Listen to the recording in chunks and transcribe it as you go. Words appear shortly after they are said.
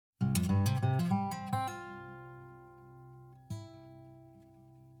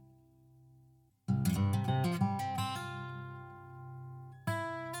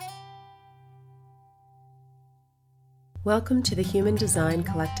Welcome to the Human Design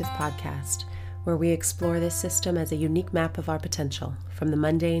Collective podcast, where we explore this system as a unique map of our potential, from the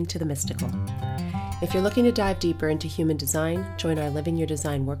mundane to the mystical. If you're looking to dive deeper into human design, join our Living Your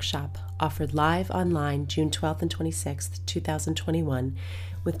Design workshop, offered live online June 12th and 26th, 2021,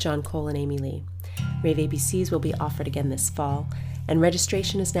 with John Cole and Amy Lee. Rave ABCs will be offered again this fall, and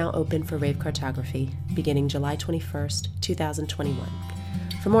registration is now open for rave cartography, beginning July 21st, 2021.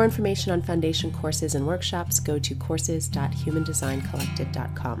 For more information on foundation courses and workshops, go to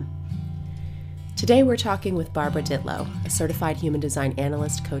courses.humandesigncollective.com. Today we're talking with Barbara Ditlow, a certified human design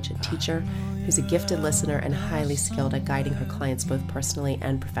analyst, coach, and teacher who's a gifted listener and highly skilled at guiding her clients both personally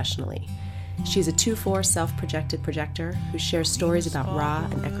and professionally. She's a 2/4 self-projected projector who shares stories about Ra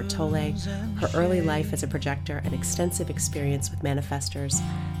and Eckhart Tolle, her early life as a projector, and extensive experience with manifestors,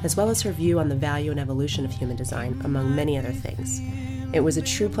 as well as her view on the value and evolution of human design, among many other things. It was a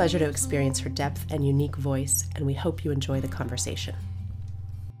true pleasure to experience her depth and unique voice, and we hope you enjoy the conversation.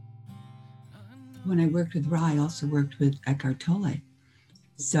 When I worked with Ra, I also worked with Eckhart Tolle.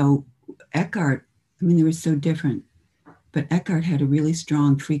 So Eckhart, they were so different, but Eckhart had a really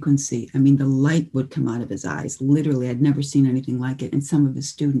strong frequency. The light would come out of his eyes. Literally, I'd never seen anything like it in some of his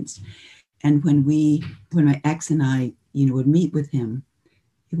students. And when my ex and I, would meet with him,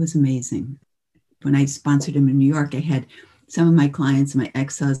 it was amazing. When I sponsored him in New York, I had some of my clients, my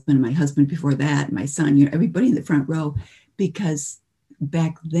ex-husband, my husband before that, my son, everybody in the front row, because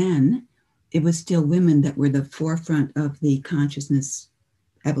back then it was still women that were the forefront of the consciousness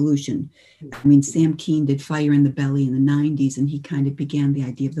evolution. Sam Keen did Fire in the Belly in the 90s, and he kind of began the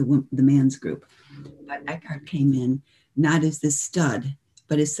idea of the man's group. But Eckhart came in not as this stud,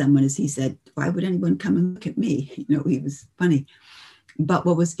 but as someone, as he said, why would anyone come and look at me? He was funny. But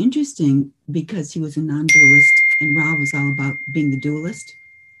what was interesting, because he was a non-dualist, and Ra was all about being the dualist,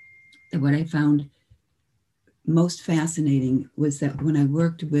 and what I found most fascinating was that when I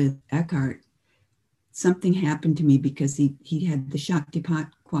worked with Eckhart, something happened to me because he had the Shakti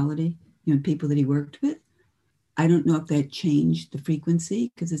quality, people that he worked with. I don't know if that changed the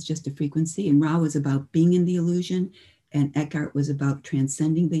frequency, because it's just a frequency. And Ra was about being in the illusion, and Eckhart was about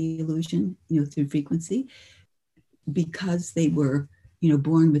transcending the illusion, through frequency, because they were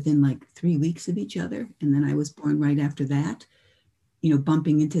born within like 3 weeks of each other. And then I was born right after that.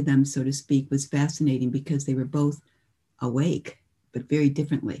 Bumping into them, so to speak, was fascinating because they were both awake, but very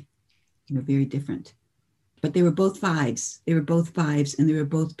differently, very different. But they were both fives. And they were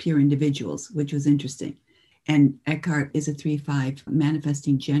both pure individuals, which was interesting. And Eckhart is a 3/5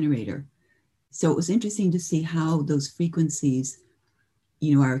 manifesting generator. So it was interesting to see how those frequencies,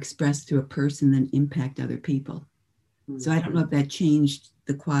 are expressed through a person and impact other people. So I don't know if that changed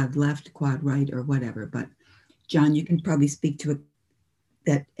the quad left, quad right, or whatever. But John, you can probably speak to it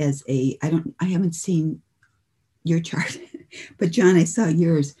that as I haven't seen your chart, but John, I saw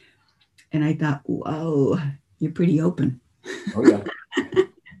yours and I thought, whoa, you're pretty open. Oh yeah.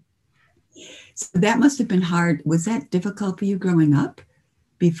 So that must have been hard. Was that difficult for you growing up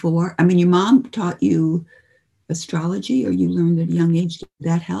before? Your mom taught you astrology, or you learned at a young age. Did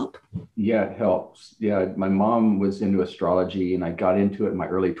that help? Yeah, it helps. Yeah, my mom was into astrology, and I got into it in my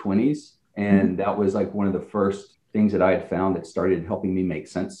early 20s. And that was like one of the first things that I had found that started helping me make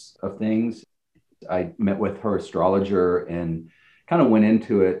sense of things. I met with her astrologer and kind of went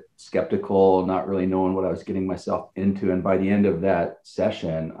into it skeptical, not really knowing what I was getting myself into. And by the end of that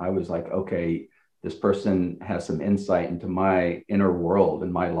session, I was like, okay, this person has some insight into my inner world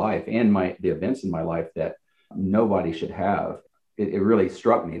and my life and the events in my life that nobody should have. It really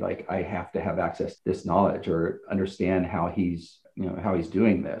struck me like I have to have access to this knowledge or understand how he's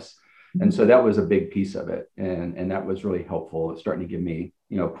doing this. And so that was a big piece of it. And that was really helpful. It's starting to give me,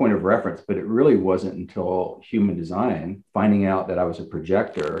 a point of reference, but it really wasn't until human design, finding out that I was a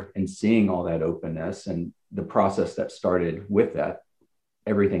projector and seeing all that openness and the process that started with that,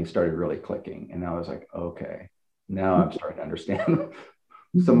 everything started really clicking. And I was like, okay, now I'm starting to understand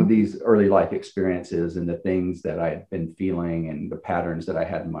some of these early life experiences and the things that I had been feeling and the patterns that I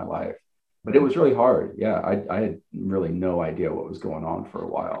had in my life. But it was really hard. Yeah, I had really no idea what was going on for a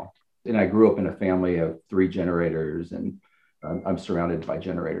while. And I grew up in a family of 3 generators, and I'm surrounded by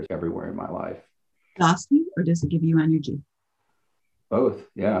generators everywhere in my life. Exhaust you, or does it give you energy? Both,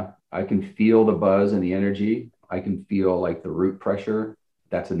 yeah. I can feel the buzz and the energy. I can feel like the root pressure.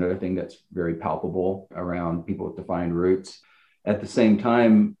 That's another thing that's very palpable around people with defined roots. At the same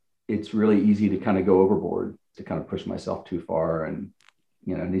time, it's really easy to kind of go overboard, to kind of push myself too far. And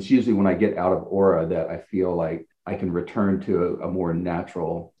it's usually when I get out of aura that I feel like I can return to a more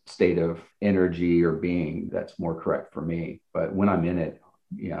natural state of energy or being that's more correct for me. But when I'm in it,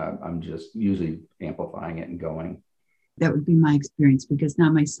 I'm just usually amplifying it and going. that would be my experience, because now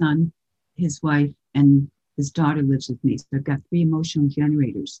my son, his wife, and his daughter lives with me. So I've got 3 emotional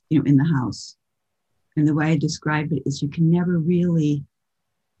generators, in the house. And the way I describe it is you can never really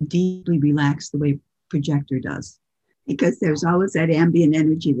deeply relax the way projector does, because there's always that ambient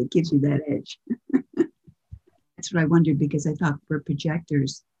energy that gives you that edge. That's what I wondered, because I thought for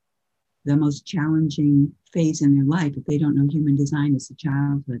projectors, the most challenging phase in their life, if they don't know human design, is the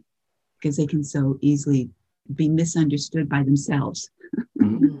childhood, because they can so easily be misunderstood by themselves.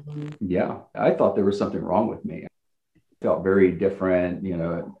 Mm-hmm. Yeah, I thought there was something wrong with me. I felt very different,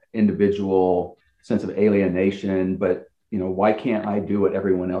 individual sense of alienation, but why can't I do what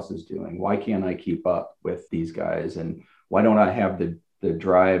everyone else is doing? Why can't I keep up with these guys? And why don't I have the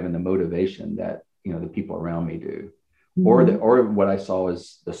drive and the motivation that, the people around me do? Mm-hmm. Or what I saw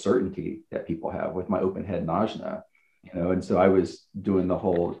is the certainty that people have with my open head nausea, and so I was doing the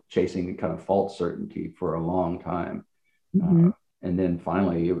whole chasing kind of false certainty for a long time. Mm-hmm. And then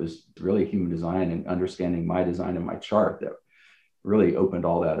finally, it was really human design and understanding my design and my chart that really opened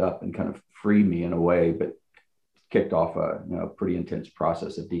all that up and kind of freed me in a way, but kicked off a pretty intense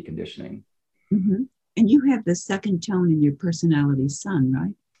process of deconditioning. Mm-hmm. And you have the second tone in your personality sun,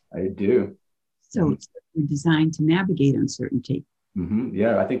 right? I do. So mm-hmm. You're designed to navigate uncertainty. Mm-hmm.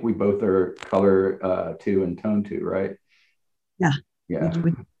 Yeah, I think we both are color 2 and tone 2, right? Yeah. Yeah.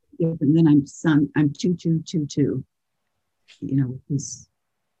 And then I'm sun. I'm 2-2-2-2.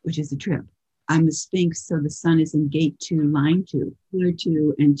 Which is a trip. I'm a Sphinx, so the sun is in gate 2, line 2, color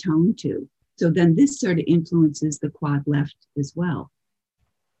 2, and tone 2. So then this sort of influences the quad left as well.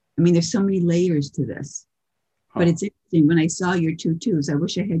 I mean, there's so many layers to this. But it's interesting. When I saw your 2-2s, I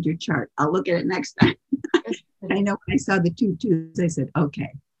wish I had your chart. I'll look at it next time. I know when I saw the 2-2s, I said,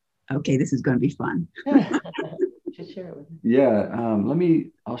 okay, this is going to be fun. Share it with me. Yeah,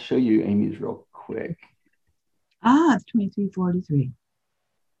 I'll show you Amy's real quick. It's 2343.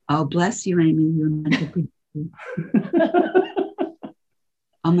 Oh, bless you, Amy. You're mental projector.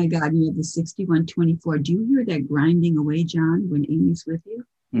 Oh my God, you have the 6124. Do you hear that grinding away, John, when Amy's with you?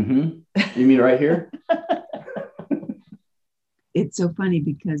 Mm-hmm. You mean right here? It's so funny,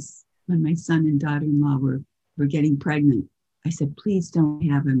 because when my son and daughter-in-law were getting pregnant, I said, please don't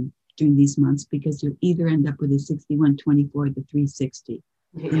have him during these months, because you'll either end up with a 6124 or the 360.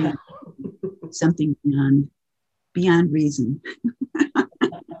 Yeah. Something beyond reason.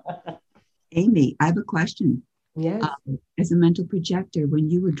 Amy, I have a question. Yes. As a mental projector, when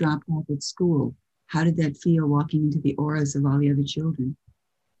you were dropped off at school, how did that feel, walking into the auras of all the other children?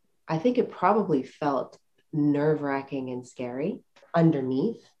 I think it probably felt nerve-wracking and scary.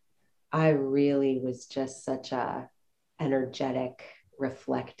 Underneath, I really was just such a energetic,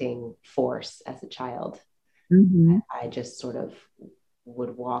 reflecting force as a child. Mm-hmm. I just sort of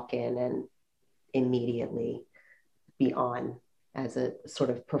would walk in and immediately be on as a sort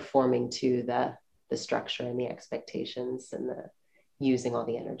of performing to the structure and the expectations and the using all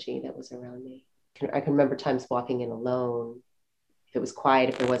the energy that was around me. I can remember times walking in alone, if it was quiet,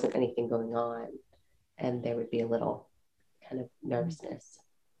 if there wasn't anything going on, and there would be a little kind of nervousness.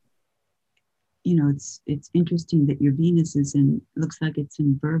 It's interesting that your Venus is looks like it's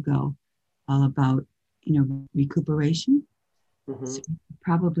in Virgo, all about, recuperation. Mm-hmm. So you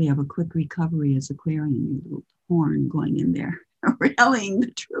probably have a quick recovery as Aquarian, your little horn going in there, rallying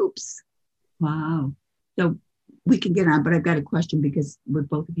the troops. Wow. So we can get on, but I've got a question, because with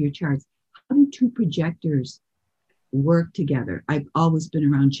both of your charts, how do 2 projectors work together? I've always been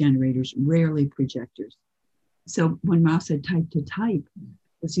around generators, rarely projectors. So when Ralph said type to type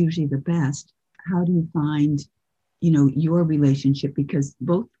was usually the best, how do you find, your relationship? Because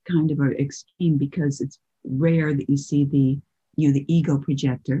both kind of are extreme, because it's rare that you see the ego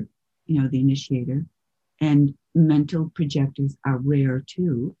projector, the initiator, and mental projectors are rare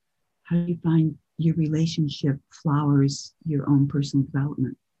too. How do you find your relationship flowers your own personal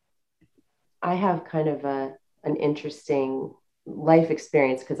development? I have kind of an interesting life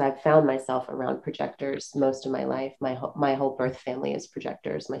experience, because I've found myself around projectors most of my life. My whole birth family is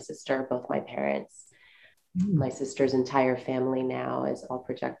projectors. My sister, both my parents, my sister's entire family now is all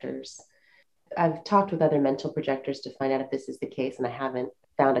projectors. I've talked with other mental projectors to find out if this is the case, and I haven't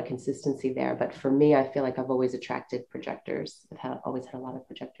found a consistency there. But for me, I feel like I've always attracted projectors. Always had a lot of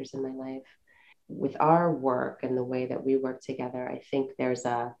projectors in my life. With our work and the way that we work together, I think there's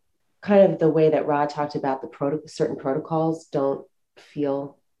a kind of the way that Rod talked about certain protocols don't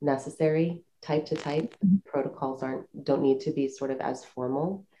feel necessary type to type. Mm-hmm. Protocols don't need to be sort of as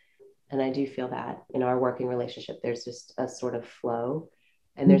formal. And I do feel that in our working relationship, there's just a sort of flow.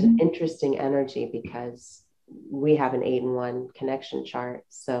 And there's an interesting energy, because we have an 8-in-1 connection chart.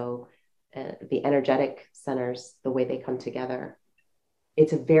 So the energetic centers, the way they come together.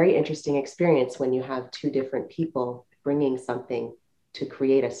 It's a very interesting experience when you have two different people bringing something to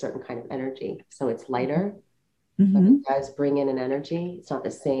create a certain kind of energy. So it's lighter, but it does bring in an energy. It's not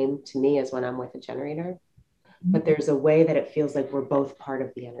the same to me as when I'm with a generator, but there's a way that it feels like we're both part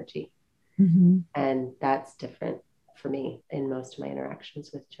of the energy. And that's different for me in most of my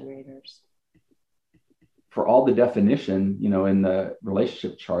interactions with generators. For all the definition, in the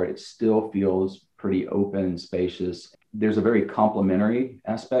relationship chart, it still feels pretty open and spacious. There's a very complementary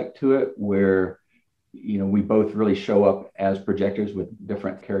aspect to it where, we both really show up as projectors with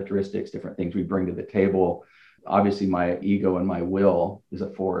different characteristics, different things we bring to the table. Obviously, my ego and my will is a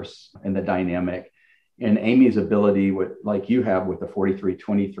force in the dynamic. And Amy's ability, like you have with the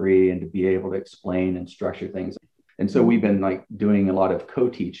 4323, and to be able to explain and structure things. And so we've been doing a lot of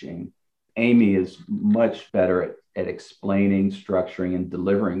co-teaching. Amy is much better at explaining, structuring, and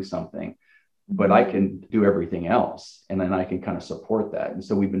delivering something, but I can do everything else. And then I can kind of support that. And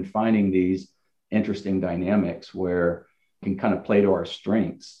so we've been finding these interesting dynamics where we can kind of play to our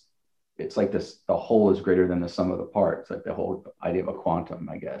strengths. It's like the whole is greater than the sum of the parts, like the whole idea of a quantum,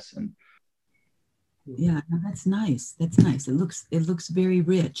 I guess. And yeah, that's nice. That's nice. It looks very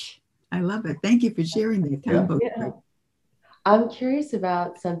rich. I love it. Thank you for sharing that combo. Yeah. I'm curious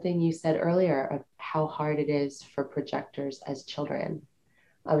about something you said earlier of how hard it is for projectors as children.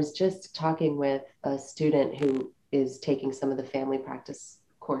 I was just talking with a student who is taking some of the family practice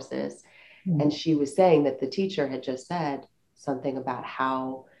courses, and she was saying that the teacher had just said something about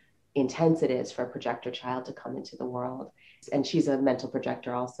how intense it is for a projector child to come into the world. And she's a mental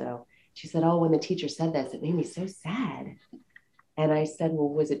projector also. She said, oh, when the teacher said this, it made me so sad. And I said, well,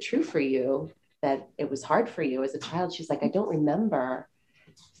 was it true for you that it was hard for you as a child? She's like, I don't remember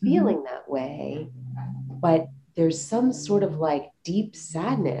feeling that way, but there's some sort of deep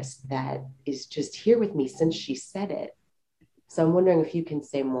sadness that is just here with me since she said it. So I'm wondering if you can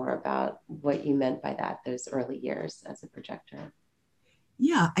say more about what you meant by that, those early years as a projector.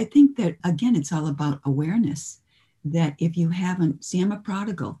 Yeah, I think that, again, it's all about awareness, that if you haven't, see, I'm a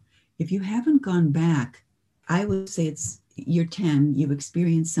prodigal. If you haven't gone back, I would say you're 10, you've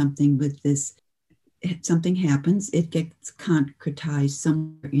experienced something with this, something happens, it gets concretized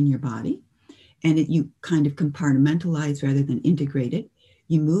somewhere in your body, and you kind of compartmentalize rather than integrate it.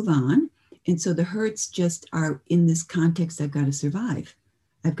 You move on. And so the hurts just are in this context. I've got to survive.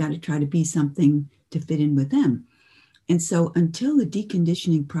 I've got to try to be something to fit in with them. And so until the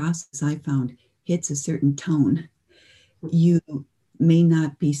deconditioning process, I found, hits a certain tone, you may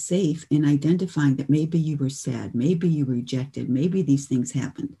not be safe in identifying that maybe you were sad, maybe you were rejected, maybe these things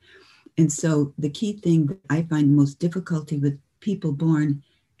happened. And so the key thing that I find most difficulty with people born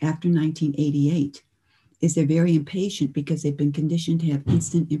after 1988 is they're very impatient because they've been conditioned to have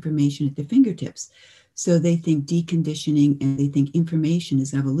instant information at their fingertips. So they think deconditioning and they think information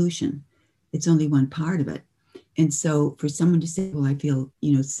is evolution. It's only one part of it. And so for someone to say, well, I feel,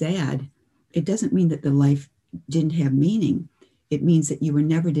 sad, it doesn't mean that the life didn't have meaning. It means that you were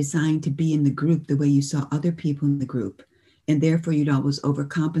never designed to be in the group the way you saw other people in the group. And therefore you'd always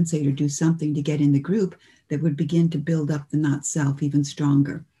overcompensate or do something to get in the group that would begin to build up the not self even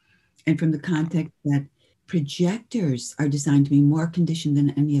stronger. And from the context that projectors are designed to be more conditioned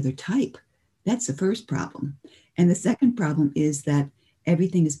than any other type, that's the first problem. And the second problem is that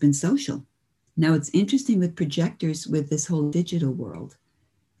everything has been social. Now it's interesting with projectors, with this whole digital world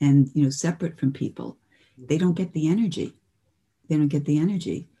and, separate from people, they don't get the energy. They don't get the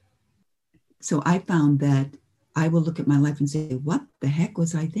energy. So I found that I will look at my life and say, what the heck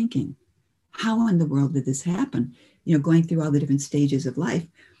was I thinking? How in the world did this happen? Going through all the different stages of life.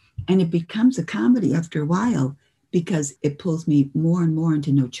 And it becomes a comedy after a while because it pulls me more and more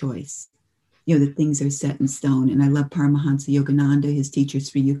into no choice. That things are set in stone. And I love Paramahansa Yogananda, his teacher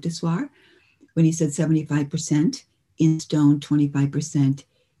Sri Yukteswar, when he said 75% in stone, 25%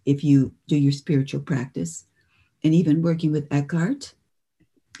 if you do your spiritual practice. And even working with Eckhart,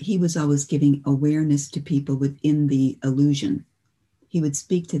 he was always giving awareness to people within the illusion. He would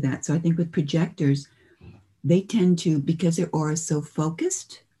speak to that. So I think with projectors, they tend to, because their aura is so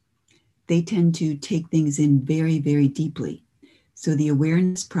focused, they tend to take things in very, very deeply. So the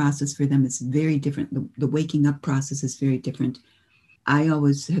awareness process for them is very different. The waking up process is very different. I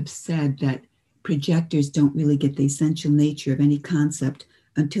always have said that projectors don't really get the essential nature of any concept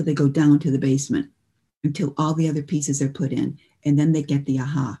until they go down to the basement, until all the other pieces are put in, and then they get the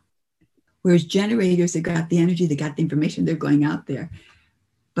aha. Whereas generators have got the energy, they got the information, they're going out there,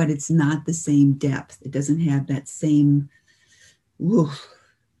 but it's not the same depth. It doesn't have that same,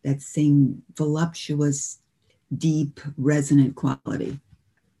 that same voluptuous, deep, resonant quality.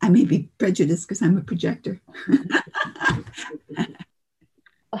 I may be prejudiced because I'm a projector.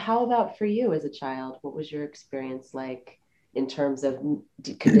 How about for you as a child? What was your experience like in terms of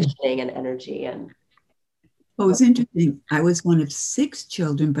conditioning and energy? And Well, it was interesting. I was one of 6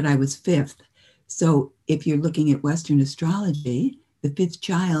 children, but I was fifth. So if you're looking at Western astrology, the fifth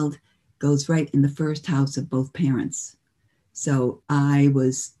child goes right in the first house of both parents. So I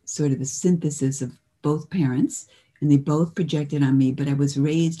was sort of a synthesis of both parents, and they both projected on me, but I was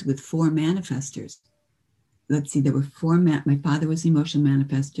raised with 4 manifestors. Let's see, there were 4. My father was an emotional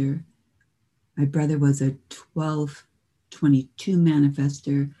manifester. My brother was a 1222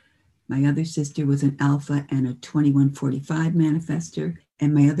 manifester. My other sister was an alpha and a 2145 manifester.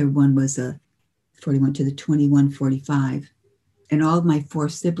 And my other one was a 41 to the 2145. And all of my 4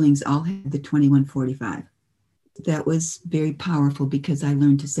 siblings all had the 2145. That was very powerful because I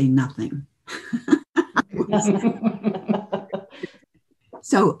learned to say nothing.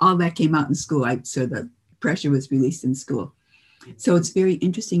 So all that came out in school. So the pressure was released in school. So it's very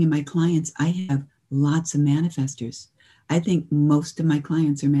interesting in my clients. I have lots of manifestors. I think most of my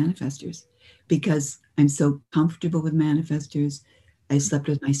clients are manifestors because I'm so comfortable with manifestors. I slept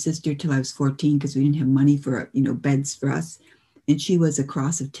with my sister till I was 14 because we didn't have money for, beds for us. And she was a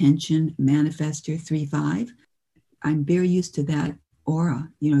cross of tension manifester 3-5. I'm very used to that aura,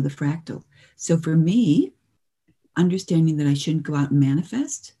 the fractal. So for me, understanding that I shouldn't go out and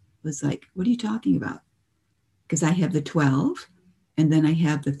manifest was like, what are you talking about? Because I have the 12, and then I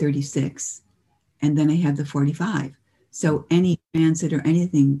have the 36, and then I have the 45. So any transit or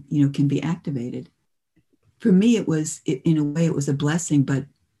anything, can be activated. For me, in a way, it was a blessing, but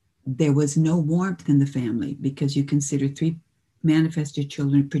there was no warmth in the family because you consider 3 manifested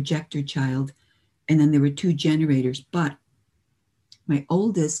children, projector child, and then there were 2 generators. But my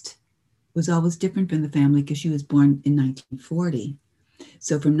oldest was always different from the family because she was born in 1940.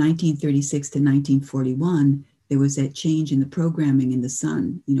 So from 1936 to 1941, there was that change in the programming in the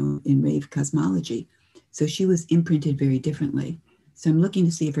sun, in rave cosmology. So she was imprinted very differently. So I'm looking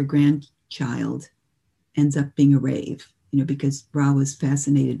to see if her grandchild ends up being a rave, because Ra was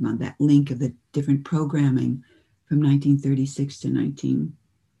fascinated on that link of the different programming from 1936 to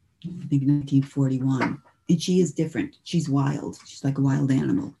 1941. And she is different. She's wild. She's like a wild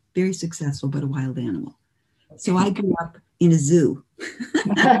animal. Very successful, but a wild animal. So I grew up in a zoo.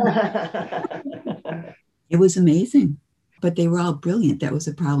 It was amazing, but they were all brilliant. That was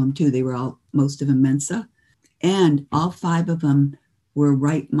a problem too. They were most of them Mensa, and all 5 of them were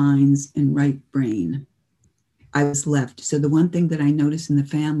right minds and right brain. I was left. So the one thing that I noticed in the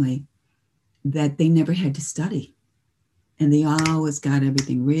family, that they never had to study, and they always got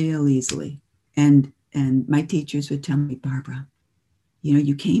everything real easily. And my teachers would tell me, Barbara,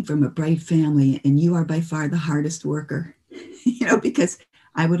 you came from a bright family and you are by far the hardest worker, because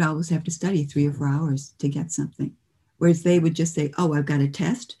I would always have to study 3 or 4 hours to get something. Whereas they would just say, oh, I've got a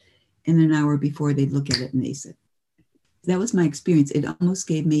test. And an hour before they'd look at it and ace it. That was my experience. It almost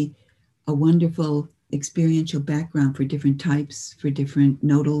gave me a wonderful experiential background for different types, for different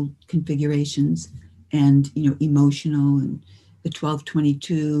nodal configurations and, emotional. And the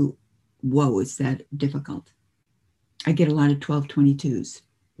 1222, whoa, is that difficult. I get a lot of 1222s.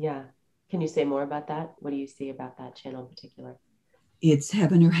 Yeah. Can you say more about that? What do you see about that channel in particular? It's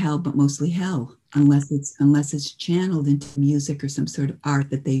heaven or hell, but mostly hell, unless it's channeled into music or some sort of art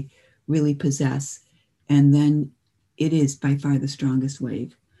that they really possess. And then it is by far the strongest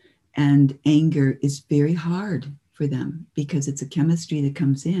wave. And anger is very hard for them because it's a chemistry that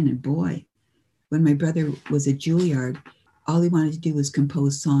comes in. And boy, when my brother was at Juilliard, all he wanted to do was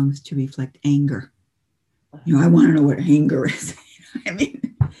compose songs to reflect anger. I want to know what anger is.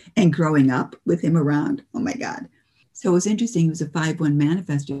 And growing up with him around, oh my God. So it was interesting. He was a 5-1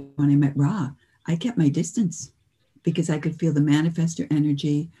 manifestor. When I met Ra, I kept my distance because I could feel the manifestor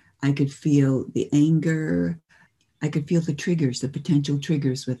energy. I could feel the anger. I could feel the triggers, the potential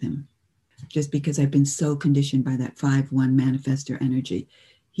triggers with him, just because I've been so conditioned by that 5-1 manifestor energy.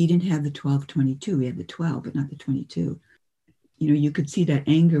 He didn't have the 1222. He had the 12, but not the 22. You could see that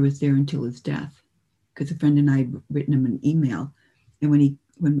anger was there until his death, because a friend and I had written him an email. And when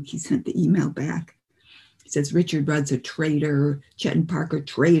he sent the email back, he says, Richard Rudd's a traitor, Chet Parker,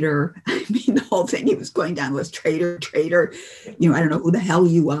 traitor. The whole thing he was going down was traitor. I don't know who the hell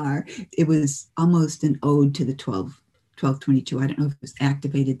you are. It was almost an ode to the 1222. I don't know if it was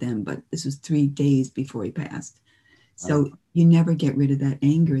activated then, but this was 3 days before he passed. So you never get rid of that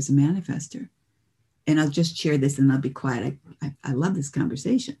anger as a manifester. And I'll just share this and I'll be quiet. I love this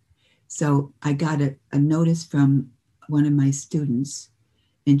conversation. So I got a notice from one of my students,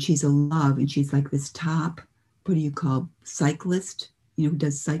 and she's a love, and she's like this top, what do you call, cyclist? who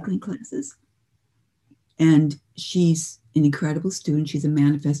does cycling classes. And she's an incredible student. She's a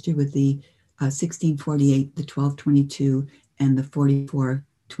manifester with the 1648, the 1222, and the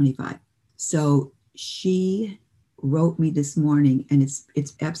 4425. So she wrote me this morning, and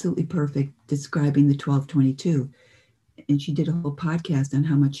it's absolutely perfect, describing the 1222. And she did a whole podcast on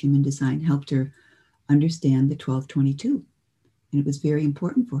how much human design helped her understand the 1222. And it was very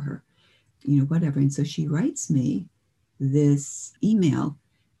important for her, whatever. And so she writes me this email,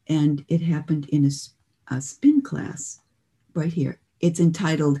 and it happened in a spin class right here. It's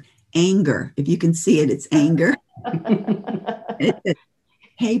entitled Anger. If you can see it, it's anger. It says,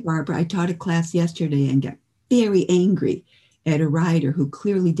 "Hey, Barbara, I taught a class yesterday and got very angry at a rider who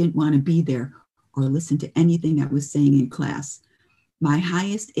clearly didn't want to be there or listen to anything I was saying in class. My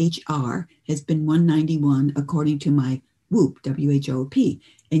highest HR has been 191 according to my WHOOP, W-H-O-P.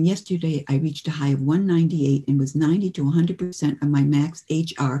 And yesterday I reached a high of 198 and was 90 to 100% of my max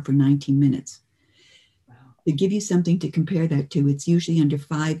HR for 19 minutes. Wow. To give you something to compare that to, it's usually under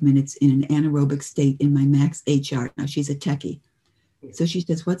 5 minutes in an anaerobic state in my max HR. Now she's a techie. So she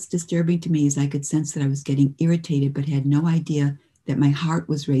says, what's disturbing to me is I could sense that I was getting irritated, but had no idea that my heart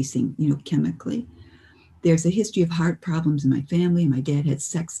was racing, chemically. There's a history of heart problems in my family. My dad had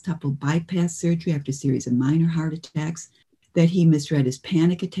sextuple bypass surgery after a series of minor heart attacks that he misread as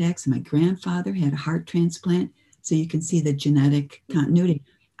panic attacks. And my grandfather had a heart transplant. So you can see the genetic continuity.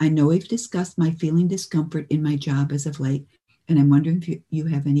 I know we've discussed my feeling discomfort in my job as of late, and I'm wondering if you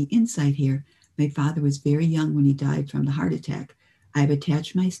have any insight here. My father was very young when he died from the heart attack. I've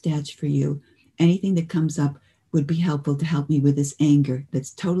attached my stats for you. Anything that comes up would be helpful to help me with this anger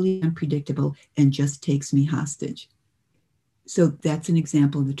that's totally unpredictable and just takes me hostage." So that's an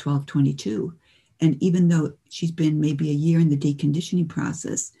example of the 1222. And even though she's been maybe a year in the deconditioning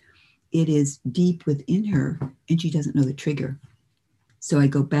process, it is deep within her and she doesn't know the trigger. So I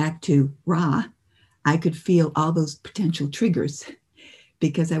go back to Ra. I could feel all those potential triggers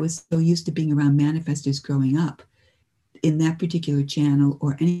because I was so used to being around manifestors growing up. In that particular channel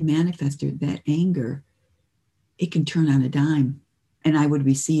or any manifestor, that anger, it can turn on a dime, and I would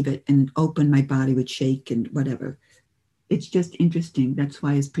receive it and open, my body would shake and whatever. It's just interesting. That's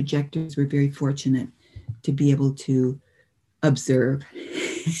why as projectors, we're very fortunate to be able to observe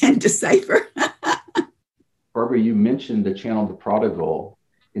and decipher. Barbara, you mentioned the channel The Prodigal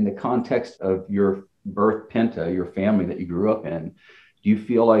in the context of your birth penta, your family that you grew up in. Do you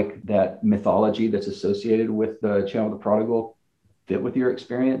feel like that mythology that's associated with the channel The Prodigal fit with your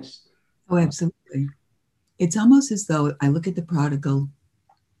experience? Oh, absolutely. It's almost as though I look at the prodigal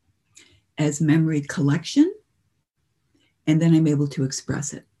as memory collection, and then I'm able to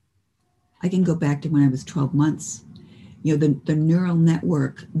express it. I can go back to when I was 12 months. The neural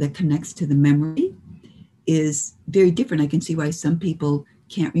network that connects to the memory is very different. I can see why some people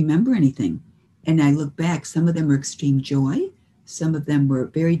can't remember anything. And I look back, some of them are extreme joy. Some of them were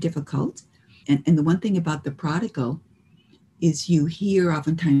very difficult. And the one thing about the prodigal is you hear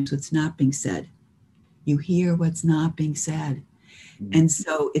oftentimes what's not being said. You hear what's not being said. Mm-hmm. And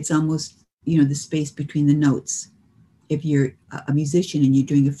so it's almost, the space between the notes. If you're a musician and you're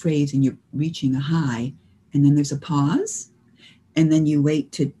doing a phrase and you're reaching a high, and then there's a pause, and then you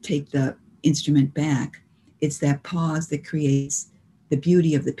wait to take the instrument back, it's that pause that creates the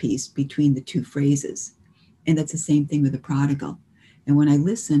beauty of the piece between the two phrases. And that's the same thing with the prodigal. And when I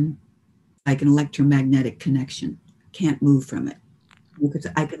listen, like an electromagnetic connection, can't move from it. Because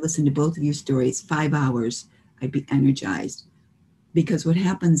I could listen to both of your stories, 5 hours, I'd be energized. Because what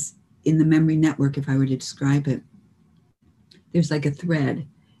happens in the memory network, if I were to describe it, there's like a thread,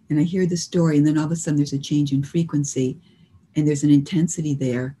 and I hear the story, and then all of a sudden there's a change in frequency, and there's an intensity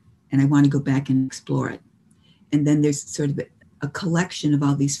there, and I want to go back and explore it. And then there's sort of a collection of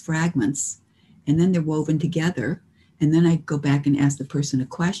all these fragments, and then they're woven together, and then I go back and ask the person a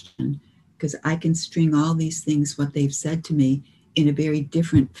question, because I can string all these things, what they've said to me, in a very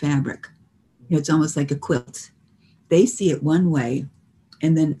different fabric. It's almost like a quilt. They see it one way,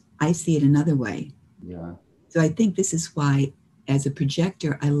 and then I see it another way. Yeah. So I think this is why, as a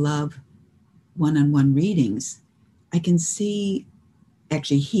projector, I love one-on-one readings. I can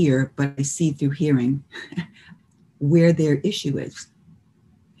actually hear, but I see through hearing where their issue is.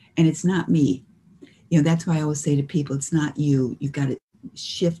 And it's not me. That's why I always say to people, it's not you. You've got to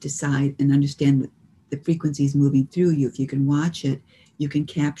shift aside and understand the frequencies moving through you. If you can watch it, you can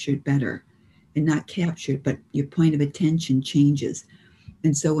capture it better. And not capture it, but your point of attention changes.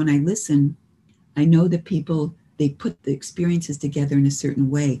 And so when I listen, I know that people, they put the experiences together in a certain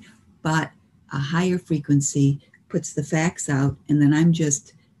way, but a higher frequency puts the facts out, and then I'm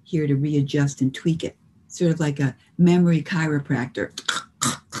just here to readjust and tweak it. sort of like a memory chiropractor.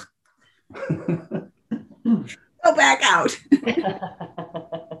 Go back out.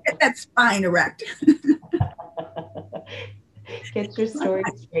 Get that spine erect. Get your story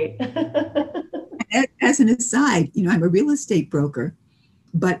straight. As an aside, I'm a real estate broker,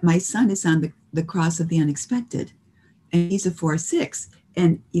 but my son is on the cross of the unexpected, and he's a 4/6.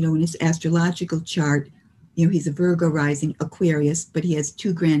 And, in his astrological chart, he's a Virgo rising Aquarius, but he has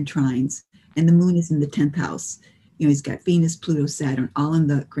 2 grand trines, and the moon is in the 10th house. He's got Venus, Pluto, Saturn, all in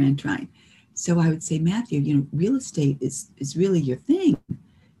the grand trine. So I would say, Matthew, real estate is really your thing.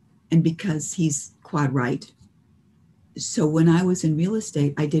 And because he's quad right. So when I was in real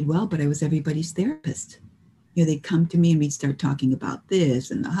estate, I did well, but I was everybody's therapist. They'd come to me and we'd start talking about this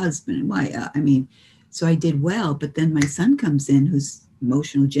and the husband and why. So I did well, but then my son comes in, who's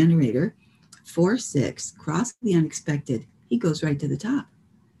emotional generator, 4/6, cross the unexpected. He goes right to the top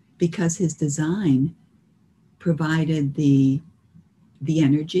because his design provided the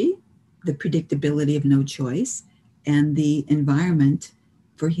energy, the predictability of no choice, and the environment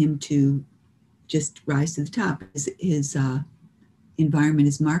for him to just rise to the top. His environment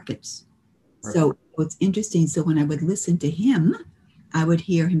is markets. Right. So what's interesting, so when I would listen to him, I would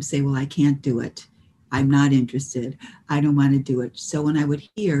hear him say, well, I can't do it. I'm not interested. I don't want to do it. So when I would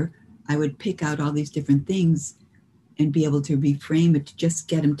hear, I would pick out all these different things and be able to reframe it to just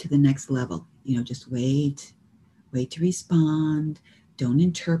get him to the next level. Just wait to respond. Don't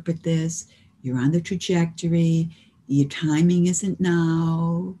interpret this. You're on the trajectory. Your timing isn't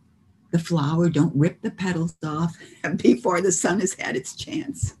now. The flower, don't rip the petals off before the sun has had its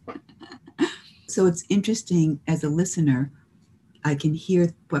chance. So it's interesting as a listener, I can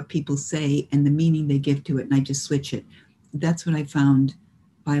hear what people say and the meaning they give to it, and I just switch it. That's what I found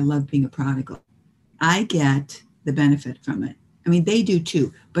why I love being a prodigal. I get the benefit from it. They do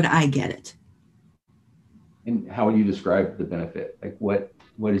too, but I get it. And how would you describe the benefit? Like what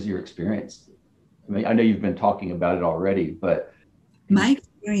is your experience? I know you've been talking about it already, but my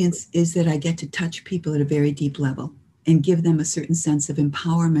experience is that I get to touch people at a very deep level and give them a certain sense of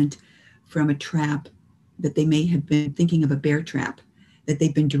empowerment from a trap that they may have been thinking of, a bear trap that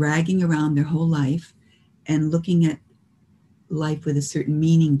they've been dragging around their whole life and looking at life with a certain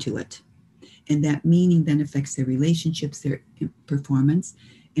meaning to it. And that meaning then affects their relationships, their performance.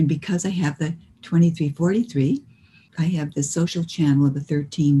 And because I have the 2343, I have the social channel of the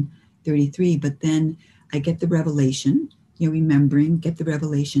 1333, but then I get the revelation, remembering, get the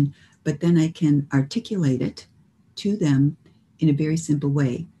revelation, but then I can articulate it to them in a very simple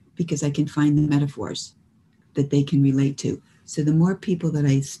way because I can find the metaphors that they can relate to. So the more people that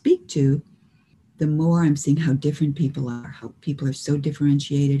I speak to, the more I'm seeing how different people are, how people are so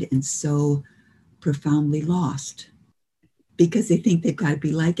differentiated and so profoundly lost because they think they've got to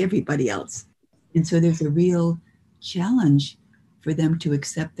be like everybody else. And so there's a real challenge for them to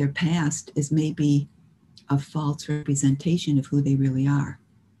accept their past as maybe a false representation of who they really are.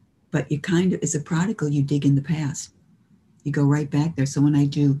 But you kind of, as a prodigal, you dig in the past. You go right back there. So when I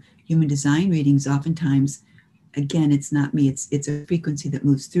do human design readings, oftentimes, again, it's not me. It's a frequency that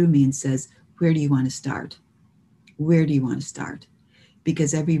moves through me and says, where do you want to start? Where do you want to start?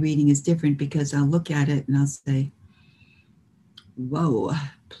 Because every reading is different, because I'll look at it and I'll say, whoa,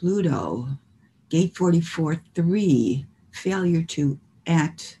 Pluto, gate 44-3, failure to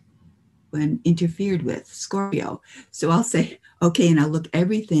act when interfered with, Scorpio. So I'll say, okay, and I'll look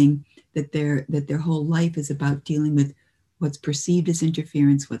everything that their whole life is about dealing with what's perceived as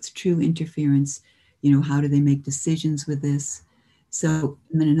interference, what's true interference, how do they make decisions with this? So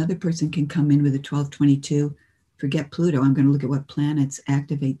and then another person can come in with a 1222, forget Pluto, I'm going to look at what planets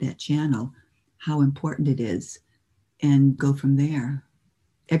activate that channel, how important it is, and go from there.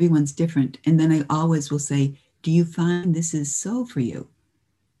 Everyone's different. And then I always will say, do you find this is so for you?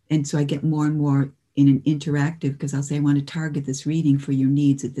 And so I get more and more in an interactive, because I'll say, I want to target this reading for your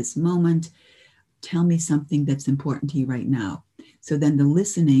needs at this moment. Tell me something that's important to you right now. So then the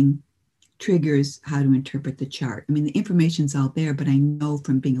listening triggers how to interpret the chart. The information's all there, but I know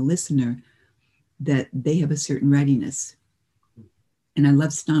from being a listener that they have a certain readiness. And I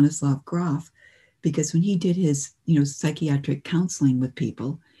love Stanislav Grof because when he did his, psychiatric counseling with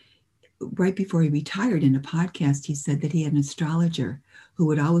people, right before he retired in a podcast, he said that he had an astrologer who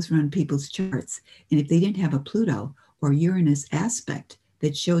would always run people's charts. And if they didn't have a Pluto or Uranus aspect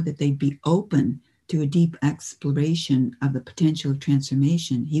that showed that they'd be open to a deep exploration of the potential of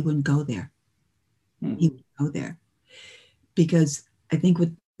transformation, he wouldn't go there. He would go there. Because I think what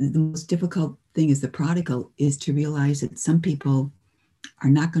the most difficult thing as the prodigal is to realize that some people are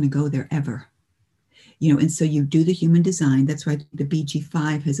not going to go there ever. And so you do the human design. That's why the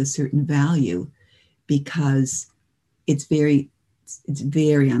BG5 has a certain value, because it's very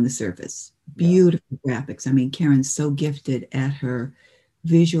on the surface. Beautiful graphics. I mean, Karen's so gifted at her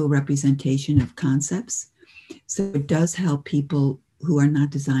visual representation of concepts. So it does help people who are not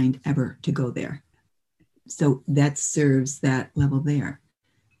designed ever to go there. So that serves that level there.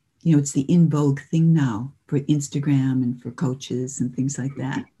 You know, it's the in vogue thing now for Instagram and for coaches and things like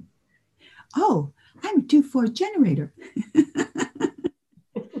that. Oh, I'm a 2-4 generator.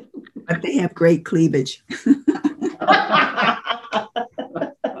 But they have great cleavage.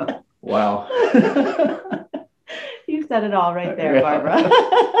 Wow. You said it all right there, Barbara.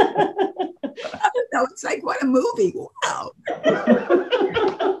 No, it's like, what a movie. Wow.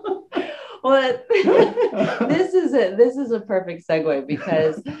 Well, this is a perfect segue,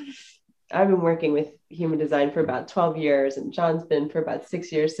 because I've been working with human design for about 12 years and John's been for about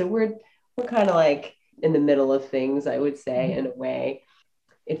 6 years. So we're kind of like in the middle of things, I would say, in a way.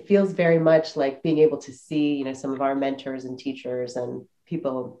 It feels very much like being able to see, you know, some of our mentors and teachers and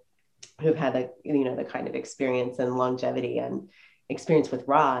people who've had the kind of experience and longevity and experience with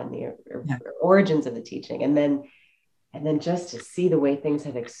Ra and the origins of the teaching. And then just to see the way things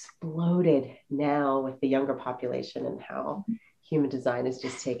have exploded now with the younger population and how human design has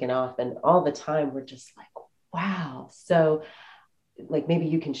just taken off. And all the time we're just like, wow. So like, maybe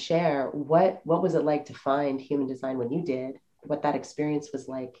you can share what was it like to find human design when you did, what that experience was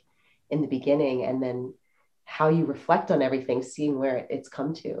like in the beginning, and then how you reflect on everything, seeing where it's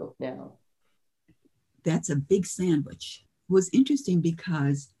come to now. That's a big sandwich. It was interesting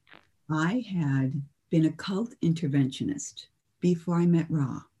because I had been a cult interventionist before I met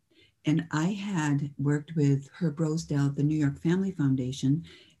Ra. And I had worked with Herb Rosedale at the New York Family Foundation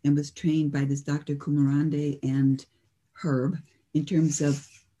and was trained by this Dr. Kumarande and Herb in terms of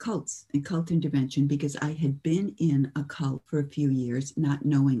cults and cult intervention, because I had been in a cult for a few years, not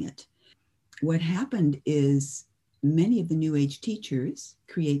knowing it. What happened is many of the New Age teachers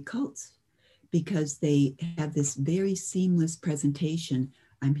create cults because they have this very seamless presentation.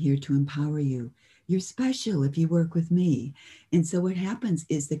 I'm here to empower you. You're special if you work with me. And so what happens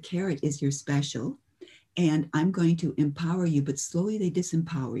is the carrot is you're special and I'm going to empower you, but slowly they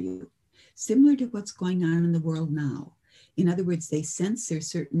disempower you. Similar to what's going on in the world now. In other words, they censor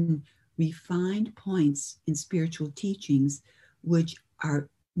certain refined points in spiritual teachings, which are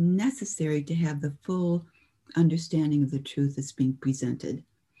necessary to have the full understanding of the truth that's being presented.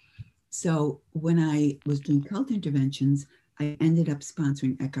 So when I was doing cult interventions, I ended up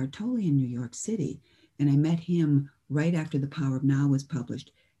sponsoring Eckhart Tolle in New York City. And I met him right after The Power of Now was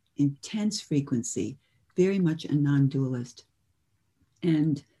published. Intense frequency, very much a non-dualist.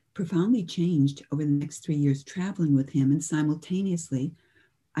 And profoundly changed over the next 3 years traveling with him. And simultaneously,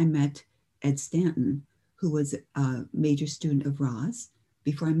 I met Ed Stanton, who was a major student of Ra's.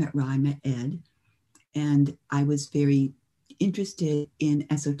 Before I met Ra, I met Ed. And I was very interested in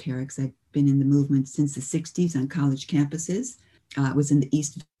esoterics. I'd been in the movement since the 60s on college campuses. I was in the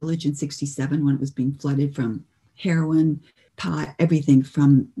East Village in 67 when it was being flooded from heroin, pot, everything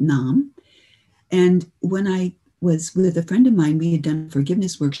from Nam. And when I was with a friend of mine, we had done a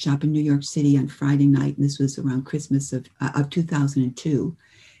forgiveness workshop in New York City on Friday night. And this was around Christmas of 2002.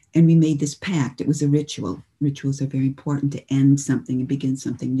 And we made this pact. It was a ritual. Rituals are very important to end something and begin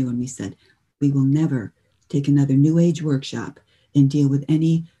something new. And we said, we will never take another New Age workshop and deal with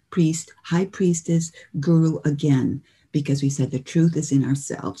any priest, high priestess, guru again, because we said the truth is in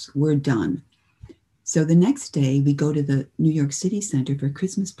ourselves. We're done. So the next day we go to the New York City Center for a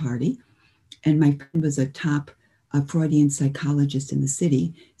Christmas party. And my friend was a top Freudian psychologist in the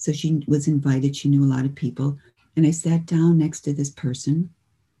city. So she was invited. She knew a lot of people. And I sat down next to this person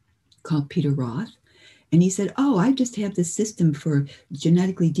called Peter Roth. And he said, oh, I just have this system for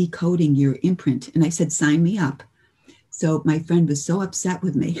genetically decoding your imprint. And I said, sign me up. So my friend was so upset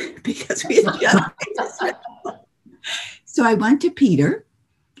with me because we had just So I went to Peter.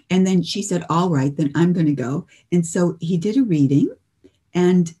 And then she said, all right, then I'm going to go. And so he did a reading.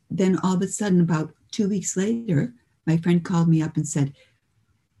 And then all of a sudden, about 2 weeks later, my friend called me up and said,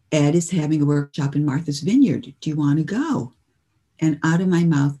 Ed is having a workshop in Martha's Vineyard. Do you want to go? And out of my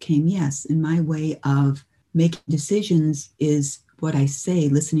mouth came yes. And my way of making decisions is what I say,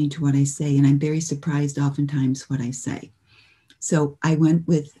 listening to what I say. And I'm very surprised oftentimes what I say. So I went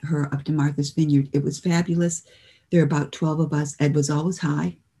with her up to Martha's Vineyard. It was fabulous. There were about 12 of us. Ed was always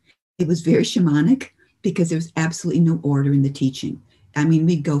high. It was very shamanic because there was absolutely no order in the teaching. I mean,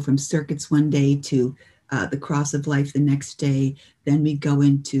 we'd go from circuits one day to the cross of life the next day. Then we'd go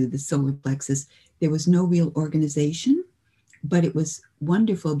into the solar plexus. There was no real organization, but it was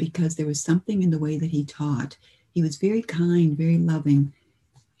wonderful because there was something in the way that he taught. He was very kind, very loving,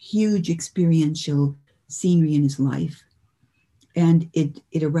 huge experiential scenery in his life. And it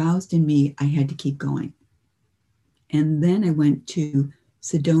aroused in me, I had to keep going. And then I went to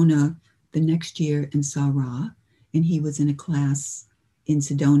Sedona the next year and saw Ra, and he was in a class in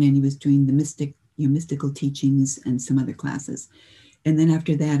Sedona, and he was doing the mystical teachings and some other classes. And then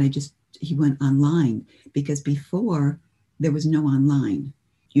after that, he went online, because before there was no online.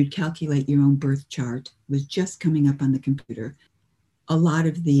 You'd calculate your own birth chart. It was just coming up on the computer. A lot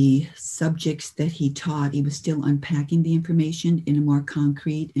of the subjects that he taught, he was still unpacking the information in a more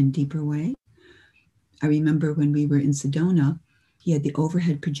concrete and deeper way. I remember when we were in Sedona, he had the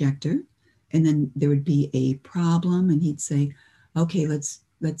overhead projector, and then there would be a problem, and he'd say, okay,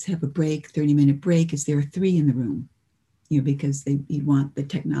 let's have a break, 30-minute break. Is there a 3 in the room? Because he'd want the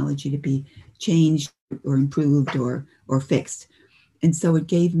technology to be changed or improved or fixed. And so it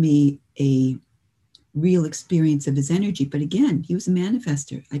gave me a real experience of his energy. But again, he was a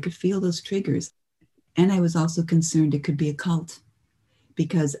manifester. I could feel those triggers. And I was also concerned it could be a cult,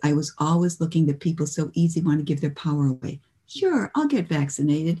 because I was always looking that people so easy want to give their power away. Sure, I'll get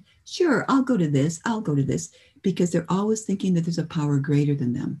vaccinated. Sure, I'll go to this. I'll go to this, because they're always thinking that there's a power greater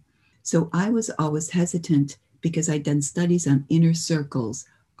than them. So I was always hesitant, because I'd done studies on inner circles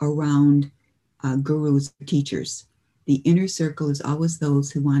around gurus, teachers. The inner circle is always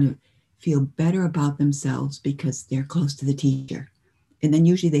those who want to feel better about themselves because they're close to the teacher. And then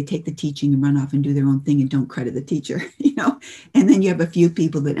usually they take the teaching and run off and do their own thing and don't credit the teacher, And then you have a few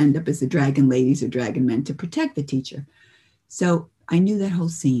people that end up as the dragon ladies or dragon men to protect the teacher. So I knew that whole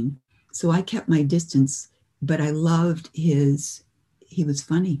scene. So I kept my distance, but I loved he was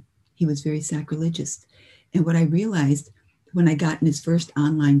funny. He was very sacrilegious. And what I realized when I got in his first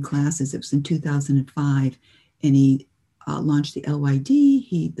online classes, it was in 2005, and he launched the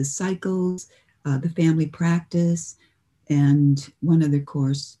LYD, the cycles, the family practice, and one other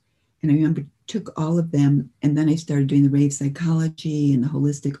course. And I remember took all of them, and then I started doing the rave psychology and the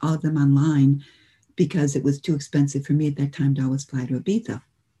holistic, all of them online, because it was too expensive for me at that time to always fly to Ibiza.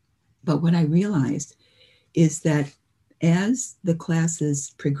 But what I realized is that as the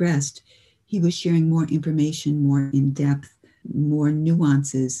classes progressed, he was sharing more information, more in depth, more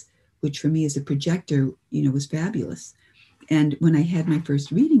nuances, which for me as a projector, was fabulous. And when I had my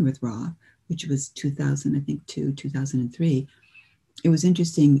first reading with Ra, which was 2003, it was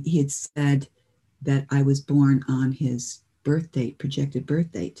interesting. He had said that I was born on his birth date, projected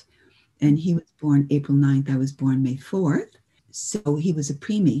birth date. And he was born April 9th. I was born May 4th. So he was a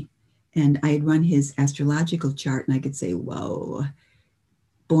preemie. And I had run his astrological chart, and I could say, whoa,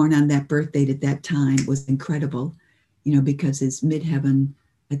 born on that birth date at that time was incredible, because his midheaven,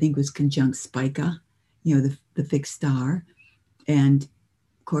 I think, was conjunct Spica, the fixed star. And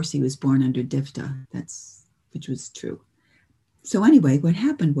of course, he was born under Difta, which was true. So anyway, what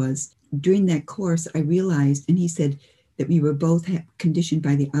happened was during that course, I realized, and he said that we were both conditioned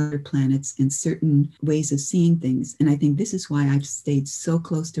by the other planets and certain ways of seeing things. And I think this is why I've stayed so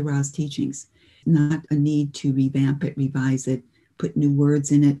close to Ra's teachings, not a need to revamp it, revise it, put new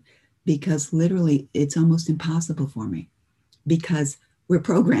words in it, because literally it's almost impossible for me, because we're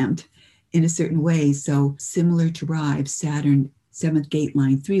programmed in a certain way. So similar to Ra, I have Saturn, 7th gate,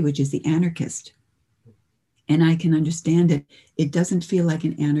 line 3, which is the anarchist. And I can understand it. It doesn't feel like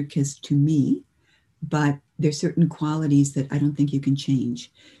an anarchist to me, but there's certain qualities that I don't think you can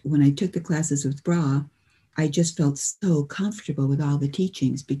change. When I took the classes with Ra, I just felt so comfortable with all the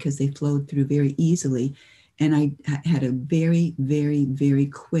teachings because they flowed through very easily. And I had a very, very, very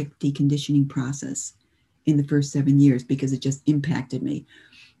quick deconditioning process in the first 7 years because it just impacted me.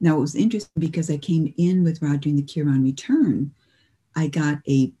 Now, it was interesting because I came in with Ra doing the Chiron return. I got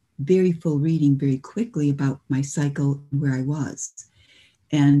a very full reading very quickly about my cycle and where I was.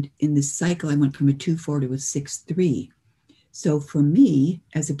 And in this cycle, I went from a 2-4 to a 6-3. So for me,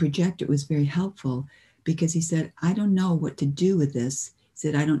 as a projector, it was very helpful because he said, I don't know what to do with this. He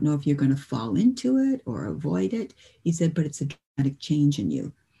said, I don't know if you're going to fall into it or avoid it. He said, but it's a dramatic change in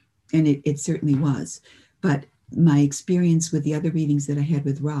you. And it certainly was. But my experience with the other readings that I had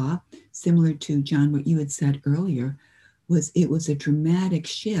with Ra, similar to, John, what you had said earlier, was it was a dramatic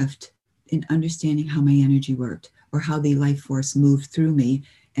shift in understanding how my energy worked or how the life force moved through me.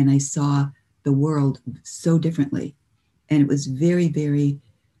 And I saw the world so differently. And it was very, very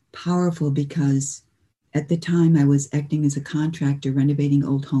powerful because at the time I was acting as a contractor renovating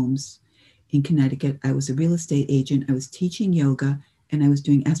old homes in Connecticut. I was a real estate agent. I was teaching yoga and I was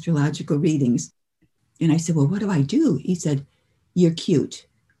doing astrological readings. And I said, well, what do I do? He said, you're cute.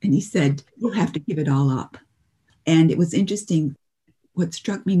 And he said, you'll have to give it all up. And it was interesting. What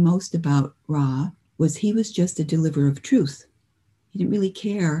struck me most about Ra was he was just a deliverer of truth. He didn't really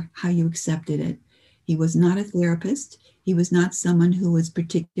care how you accepted it. He was not a therapist. He was not someone who was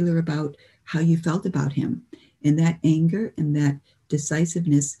particular about how you felt about him. And that anger and that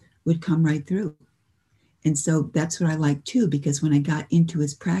decisiveness would come right through. And so that's what I like too, because when I got into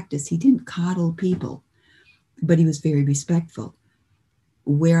his practice, he didn't coddle people, but he was very respectful.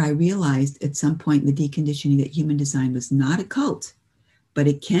 Where I realized at some point in the deconditioning that human design was not a cult, but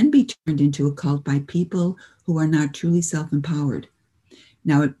it can be turned into a cult by people who are not truly self-empowered.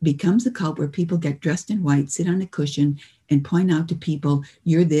 Now it becomes a cult where people get dressed in white, sit on a cushion, and point out to people,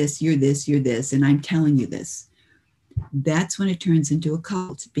 you're this, you're this, you're this, and I'm telling you this. That's when it turns into a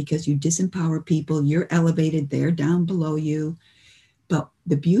cult, because you disempower people, you're elevated, they're down below you. But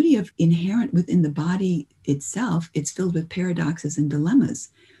the beauty of inherent within the body itself, it's filled with paradoxes and dilemmas,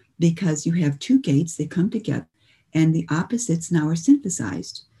 because you have two gates, they come together, and the opposites now are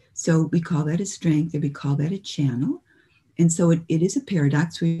synthesized. So we call that a strength, or we call that a channel. And so it is a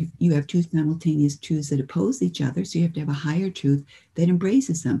paradox where you have two simultaneous truths that oppose each other. So you have to have a higher truth that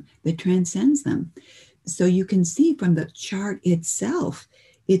embraces them, that transcends them. So you can see from the chart itself,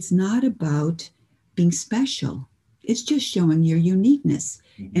 it's not about being special. It's just showing your uniqueness.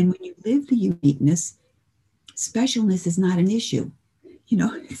 And when you live the uniqueness, specialness is not an issue. You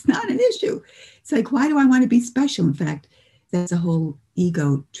know, it's not an issue. It's like, why do I want to be special? In fact, that's a whole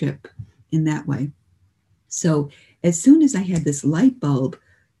ego trip in that way. So as soon as I had this light bulb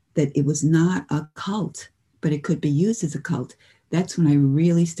that it was not a cult, but it could be used as a cult, that's when I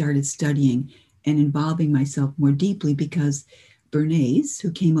really started studying and involving myself more deeply, because Bernays,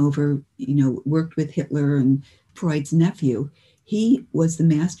 who came over, you know, worked with Hitler and Freud's nephew, he was the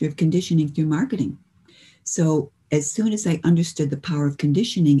master of conditioning through marketing. So as soon as I understood the power of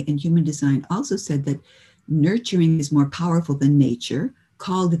conditioning, and human design also said that nurturing is more powerful than nature,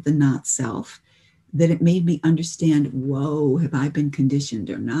 called it the not self, that it made me understand, whoa, have I been conditioned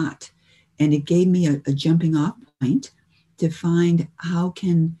or not? And it gave me a jumping off point to find, how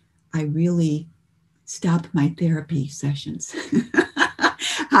can I really stop my therapy sessions?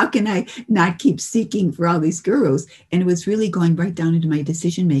 How can I not keep seeking for all these gurus? And it was really going right down into my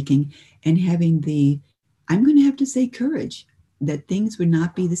decision making and having the, I'm going to have to say, courage that things would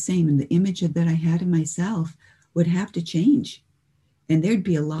not be the same. And the image that I had of myself would have to change. And there'd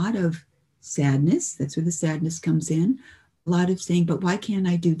be a lot of sadness. That's where the sadness comes in. A lot of saying, but why can't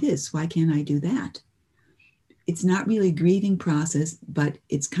I do this? Why can't I do that? It's not really a grieving process, but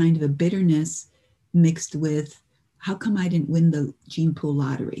it's kind of a bitterness mixed with, how come I didn't win the gene pool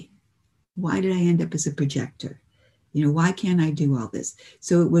lottery? Why did I end up as a projector? You know, why can't I do all this?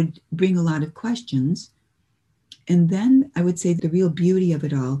 So it would bring a lot of questions. And then I would say the real beauty of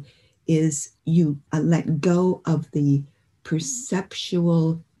it all is you let go of the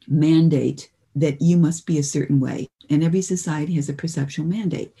perceptual mandate that you must be a certain way. And every society has a perceptual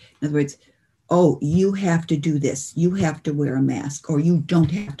mandate. In other words, oh, you have to do this, you have to wear a mask, or you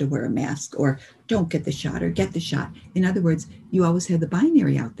don't have to wear a mask, or don't get the shot or get the shot. In other words, you always have the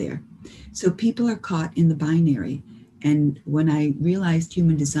binary out there. So people are caught in the binary. And when I realized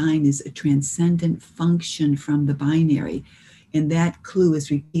human design is a transcendent function from the binary, and that clue is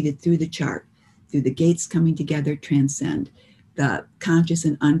repeated through the chart, through the gates coming together, transcend. The conscious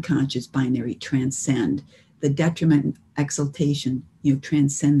and unconscious binary, transcend. The detriment and exaltation, you know,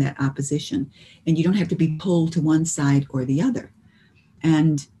 transcend that opposition. And you don't have to be pulled to one side or the other.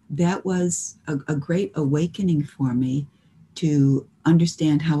 And that was a great awakening for me to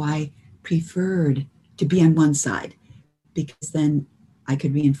understand how I preferred to be on one side, because then I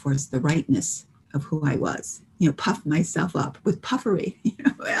could reinforce the rightness of who I was, you know, puff myself up with puffery, you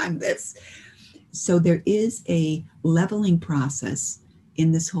know, I'm this. So there is a leveling process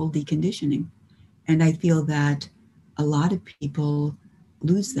in this whole deconditioning. And I feel that a lot of people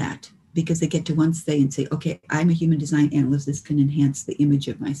lose that because they get to one stage and say, okay, I'm a human design analyst. This can enhance the image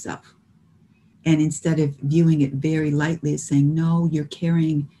of myself. And instead of viewing it very lightly as saying, no, you're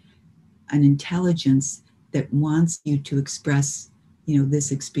carrying an intelligence that wants you to express, you know,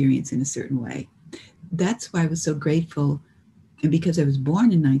 this experience in a certain way. That's why I was so grateful. And because I was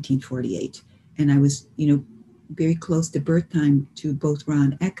born in 1948 and I was, you know, very close to birth time to both Ra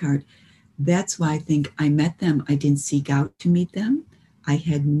and Eckhart, that's why I think I met them. I didn't seek out to meet them. I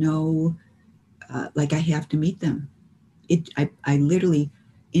had no, I have to meet them. I literally,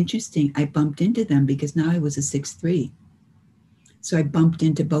 interesting, I bumped into them because now I was a 6'3". So I bumped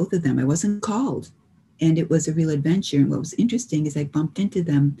into both of them. I wasn't called. And it was a real adventure. And what was interesting is I bumped into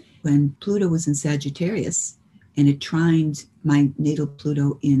them when Pluto was in Sagittarius, and it trined my natal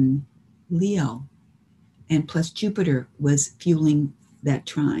Pluto in Leo. And plus Jupiter was fueling that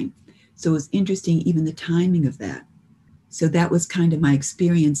trine. So it was interesting, even the timing of that. So that was kind of my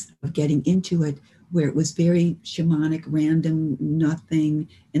experience of getting into it where it was very shamanic, random, nothing.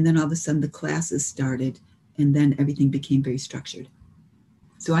 And then all of a sudden the classes started and then everything became very structured.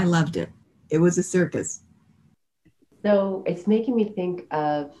 So I loved it. It was a circus. So it's making me think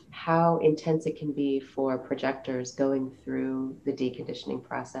of how intense it can be for projectors going through the deconditioning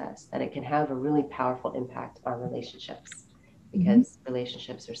process, that it can have a really powerful impact on relationships because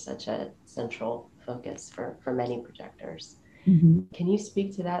relationships are such a central focus for many projectors. Can you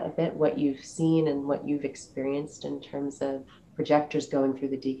speak to that a bit, what you've seen and what you've experienced in terms of projectors going through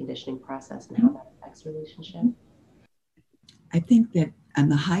the deconditioning process and how that affects relationship? I think that on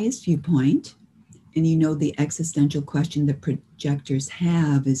the highest viewpoint, and you know, the existential question that projectors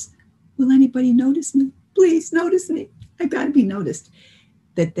have is, will anybody notice me? Please notice me. I got to be noticed.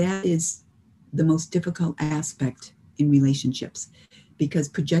 That is the most difficult aspect in relationships because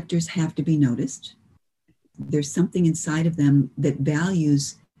projectors have to be noticed. There's something inside of them that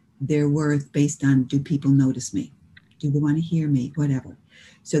values their worth based on, do people notice me? Do they want to hear me? Whatever.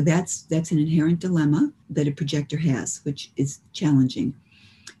 So that's an inherent dilemma that a projector has, which is challenging.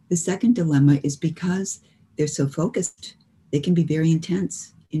 The second dilemma is because they're so focused, they can be very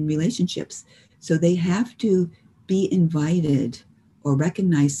intense in relationships. So they have to be invited or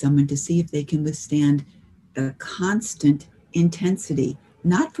recognize someone to see if they can withstand the constant intensity,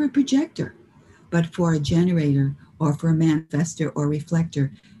 not for a projector, but for a generator or for a manifestor or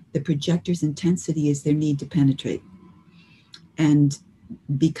reflector. The projector's intensity is their need to penetrate. And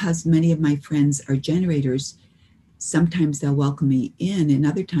because many of my friends are generators, sometimes they'll welcome me in, and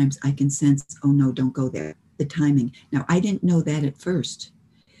other times I can sense, oh no, don't go there, the timing. Now, I didn't know that at first.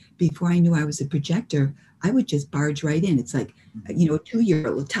 Before I knew I was a projector, I would just barge right in. It's like, you know, a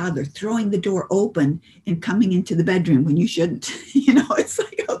 2-year-old, a toddler throwing the door open and coming into the bedroom when you shouldn't. You know, it's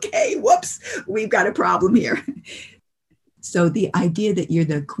like, okay, whoops, we've got a problem here. So the idea that you're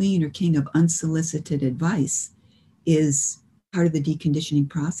the queen or king of unsolicited advice is part of the deconditioning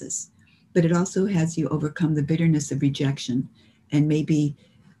process. But it also has you overcome the bitterness of rejection. And maybe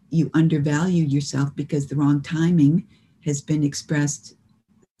you undervalue yourself because the wrong timing has been expressed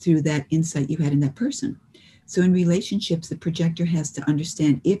through that insight you had in that person. So in relationships, the projector has to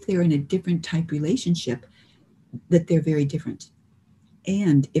understand if they're in a different type relationship, that they're very different.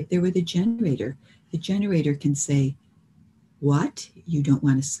 And if they're with a generator, the generator can say, what, you don't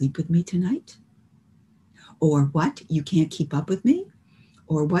want to sleep with me tonight? Or what, you can't keep up with me?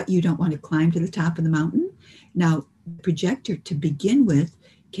 Or what, you don't want to climb to the top of the mountain? Now, the projector to begin with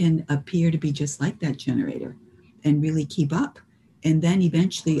can appear to be just like that generator and really keep up. And then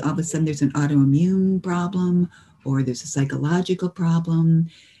eventually, all of a sudden, there's an autoimmune problem or there's a psychological problem.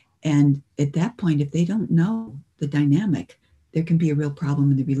 And at that point, if they don't know the dynamic, there can be a real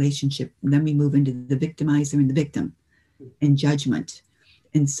problem in the relationship. And then we move into the victimizer and the victim and judgment.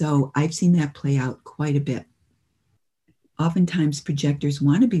 And so I've seen that play out quite a bit. Oftentimes projectors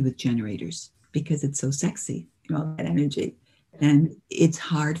want to be with generators because it's so sexy, you know, that energy. And it's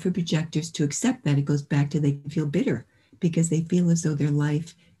hard for projectors to accept that. It goes back to they feel bitter because they feel as though their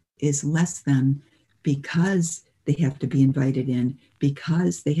life is less than because they have to be invited in,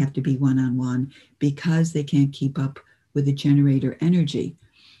 because they have to be one-on-one, because they can't keep up with the generator energy.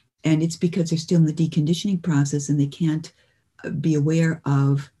 And it's because they're still in the deconditioning process and they can't be aware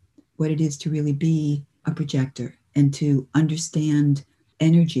of what it is to really be a projector and to understand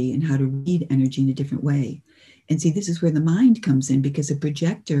energy and how to read energy in a different way. And see, this is where the mind comes in, because a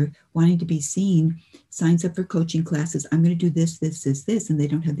projector wanting to be seen signs up for coaching classes. I'm going to do this, this, this, this, and they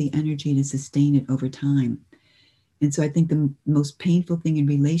don't have the energy to sustain it over time. And so I think the most painful thing in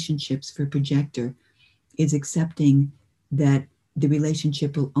relationships for a projector is accepting that the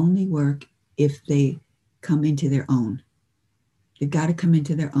relationship will only work if they come into their own. They've got to come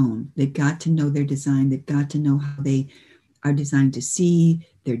into their own. They've got to know their design. They've got to know how they are designed to see,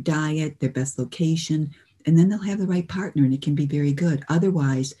 their diet, their best location, and then they'll have the right partner and it can be very good.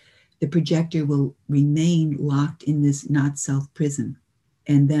 Otherwise, the projector will remain locked in this not self prison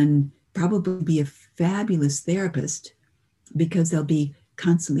and then probably be a fabulous therapist because they'll be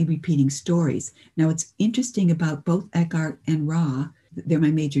constantly repeating stories. Now, what's interesting about both Eckhart and Ra, they're my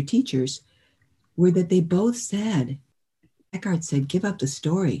major teachers, were that they both said, Eckhart said, give up the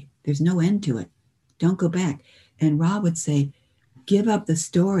story. There's no end to it. Don't go back. And Ra would say, give up the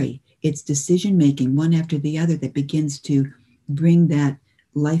story. It's decision-making, one after the other, that begins to bring that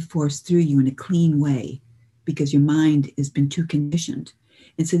life force through you in a clean way because your mind has been too conditioned.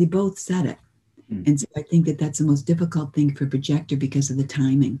 And so they both said it. And so I think that that's the most difficult thing for a projector because of the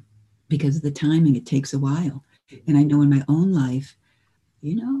timing. Because of the timing, it takes a while. And I know in my own life,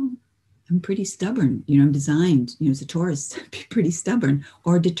 you know, I'm pretty stubborn. I'm designed, as a Taurus, to be pretty stubborn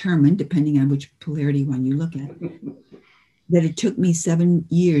or determined, depending on which polarity one you look at. That it took me 7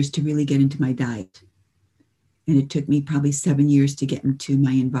 years to really get into my diet. And it took me probably 7 years to get into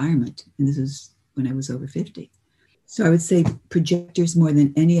my environment. And this was when I was over 50. So I would say projectors more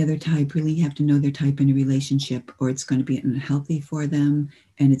than any other type really have to know their type in a relationship, or it's going to be unhealthy for them.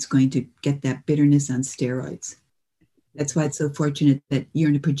 And it's going to get that bitterness on steroids. That's why it's so fortunate that you're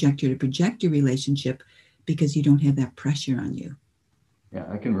in a projector to projector relationship, because you don't have that pressure on you. Yeah,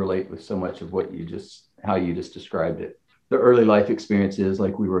 I can relate with so much of how you just described it. The early life experiences,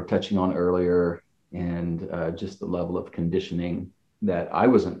 like we were touching on earlier, and just the level of conditioning that I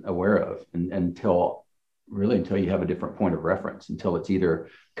wasn't aware of until you have a different point of reference, until it's either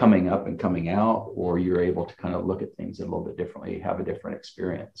coming up and coming out, or you're able to kind of look at things a little bit differently, have a different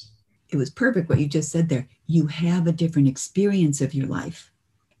experience. It was perfect what you just said there. You have a different experience of your life,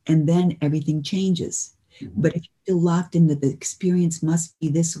 and then everything changes. Mm-hmm. But if you're still locked in that the experience must be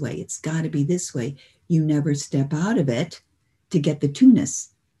this way, it's got to be this way, you never step out of it to get the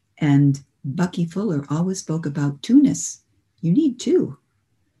two-ness. And Bucky Fuller always spoke about two-ness. You need two.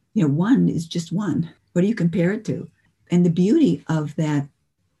 One is just one. What do you compare it to? And the beauty of that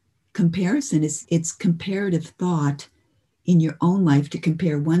comparison is it's comparative thought in your own life to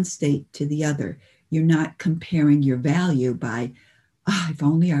compare one state to the other. You're not comparing your value by, if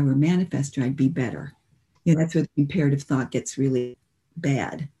only I were a manifestor, I'd be better. That's where the comparative thought gets really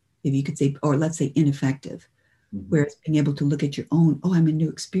bad, if you could say, or let's say ineffective. Mm-hmm. Whereas being able to look at your own, I'm a new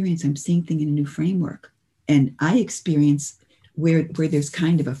experience, I'm seeing things in a new framework. And I experience where there's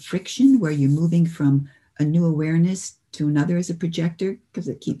kind of a friction, where you're moving from a new awareness to another as a projector, because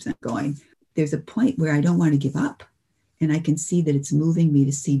it keeps on going. There's a point where I don't want to give up. And I can see that it's moving me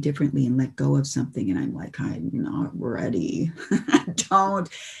to see differently and let go of something. And I'm like, I'm not ready. I don't.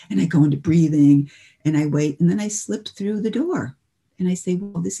 And I go into breathing and I wait. And then I slip through the door and I say,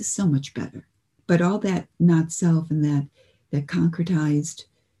 well, this is so much better. But all that not self and that concretized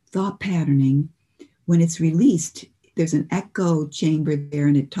thought patterning, when it's released, there's an echo chamber there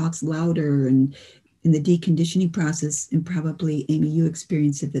and it talks louder. And in the deconditioning process, and probably, Amy, you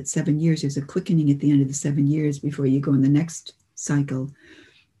experienced it, that 7 years, there's a quickening at the end of the 7 years before you go in the next cycle,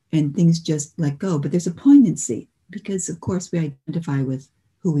 and things just let go. But there's a poignancy, because, of course, we identify with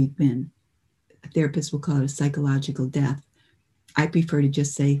who we've been. A therapist will call it a psychological death. I prefer to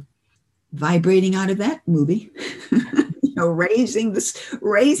just say, vibrating out of that movie, raising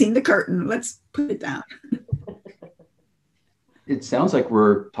the curtain. Let's put it down. It sounds like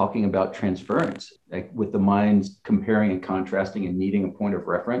we're talking about transference, like with the minds comparing and contrasting and needing a point of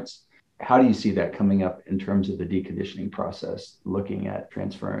reference. How do you see that coming up in terms of the deconditioning process, looking at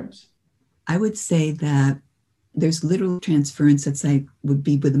transference? I would say that there's literal transference that would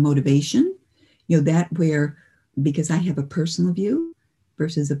be with the motivation, that where, because I have a personal view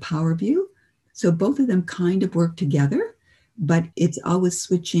versus a power view. So both of them kind of work together, but it's always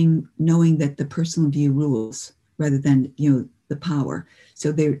switching, knowing that the personal view rules rather than, the power.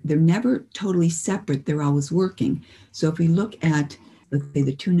 So they're never totally separate. They're always working. So if we look at, let's say,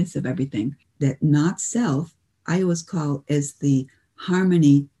 the two-ness of everything, that not self, I always call as the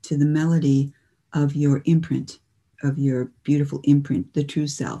harmony to the melody of your imprint, of your beautiful imprint, the true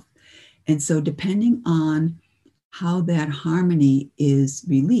self. And so depending on how that harmony is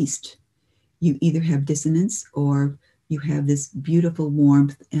released, you either have dissonance or you have this beautiful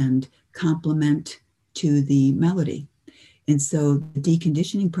warmth and complement to the melody. And so the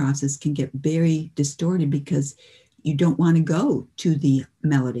deconditioning process can get very distorted because you don't want to go to the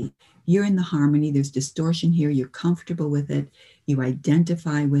melody. You're in the harmony. There's distortion here. You're comfortable with it. You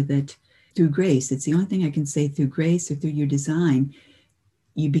identify with it through grace. It's the only thing I can say. Through grace or through your design,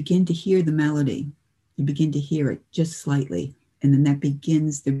 you begin to hear the melody. You begin to hear it just slightly. And then that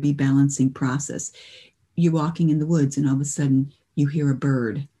begins the rebalancing process. You're walking in the woods and all of a sudden you hear a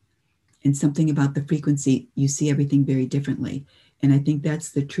bird. And something about the frequency, you see everything very differently. And I think that's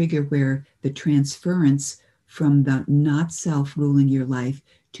the trigger where the transference from the not self ruling your life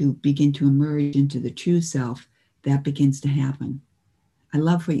to begin to emerge into the true self, that begins to happen. I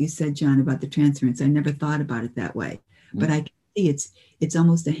love what you said, John, about the transference. I never thought about it that way. Mm-hmm. But I can see it's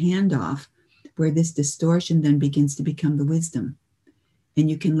almost a handoff where this distortion then begins to become the wisdom. And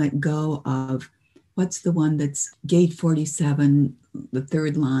you can let go of, what's the one that's gate 47, the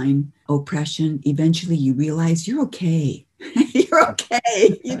third line, oppression. Eventually you realize you're okay. You're okay.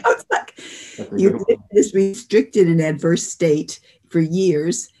 It's like you've lived in this restricted and adverse state for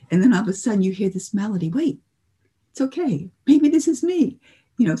years. And then all of a sudden you hear this melody. Wait, it's okay. Maybe this is me.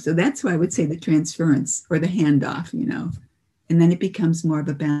 So that's why I would say the transference or the handoff, And then it becomes more of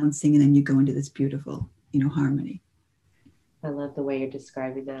a balancing, and then you go into this beautiful, harmony. I love the way you're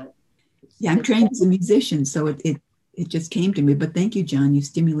describing that. Yeah, I'm trained as a musician, so it just came to me. But thank you, John. You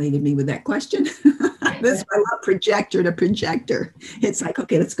stimulated me with that question. That's why I love projector to projector. It's like,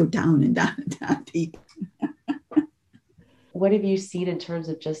 okay, let's go down and down and down deep. What have you seen in terms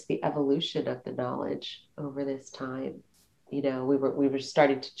of just the evolution of the knowledge over this time? We were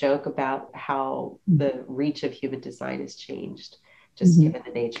starting to joke about how the reach of human design has changed, just given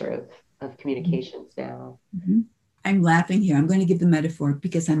the nature of communications now. I'm laughing here. I'm going to give the metaphor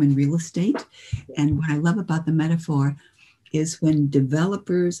because I'm in real estate. And what I love about the metaphor is when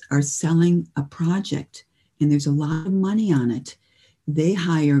developers are selling a project and there's a lot of money on it, they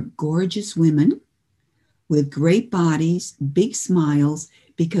hire gorgeous women with great bodies, big smiles,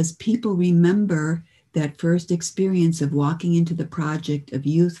 because people remember that first experience of walking into the project of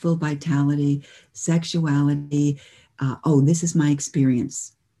youthful vitality, sexuality. Oh, this is my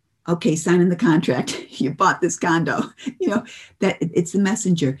experience. Okay, sign in the contract. You bought this condo. That it's the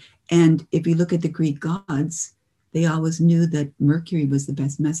messenger. And if you look at the Greek gods, they always knew that Mercury was the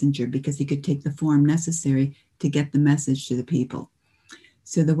best messenger because he could take the form necessary to get the message to the people.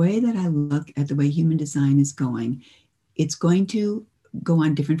 So the way that I look at the way human design is going, it's going to go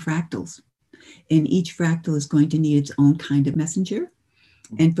on different fractals. And each fractal is going to need its own kind of messenger.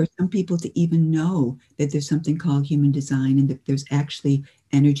 And for some people to even know that there's something called human design and that there's actually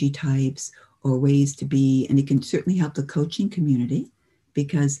energy types or ways to be, and it can certainly help the coaching community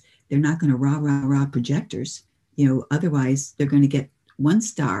because they're not going to rah projectors. Otherwise they're going to get 1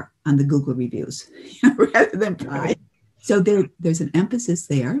 star on the Google reviews rather than 5. So there's an emphasis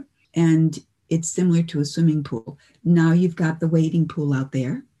there, and it's similar to a swimming pool. Now you've got the wading pool out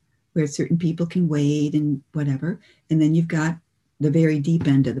there where certain people can wade and whatever. And then you've got the very deep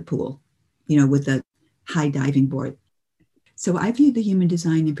end of the pool, with a high diving board. So I view the human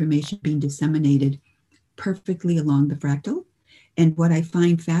design information being disseminated perfectly along the fractal. And what I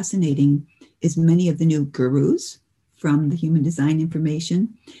find fascinating is many of the new gurus from the human design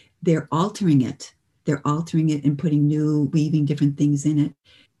information, they're altering it. They're altering it and weaving different things in it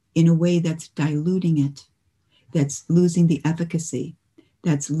in a way that's diluting it, that's losing the efficacy,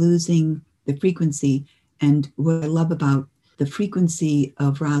 that's losing the frequency. And what I love about the frequency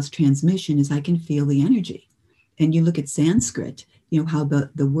of Ra's transmission is I can feel the energy. And you look at Sanskrit, how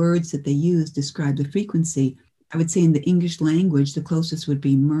the words that they use describe the frequency. I would say in the English language, the closest would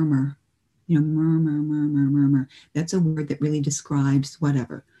be murmur. Murmur. That's a word that really describes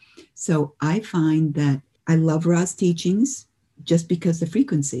whatever. So I find that I love Ra's teachings just because the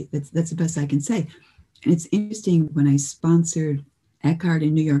frequency, that's the best I can say. And it's interesting when I sponsored Eckhart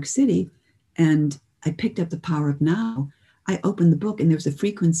in New York City and I picked up The Power of Now, I opened the book and there was a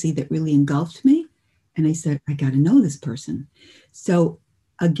frequency that really engulfed me. And I said, I got to know this person. So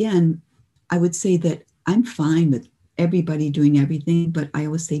again, I would say that I'm fine with everybody doing everything, but I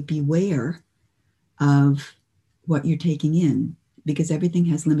always say beware of what you're taking in because everything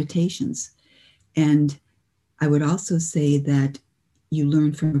has limitations. And I would also say that you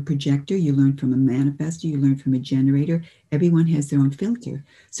learn from a projector, you learn from a manifestor, you learn from a generator. Everyone has their own filter.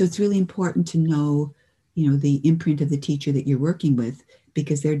 So it's really important to know, the imprint of the teacher that you're working with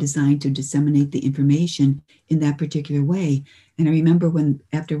because they're designed to disseminate the information in that particular way. And I remember when,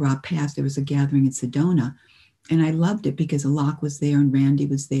 after Rob passed, there was a gathering in Sedona, and I loved it because Alok was there and Randy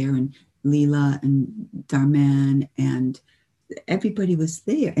was there and Leela and Darman and everybody was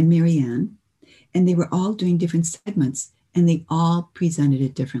there and Marianne, and they were all doing different segments and they all presented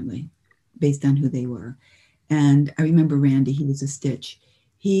it differently based on who they were. And I remember Randy, he was a stitch.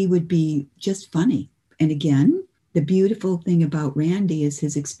 He would be just funny. And again, the beautiful thing about Randy is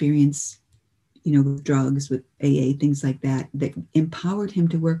his experience, with drugs, with AA, things like that, that empowered him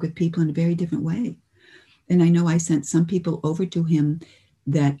to work with people in a very different way. And I know I sent some people over to him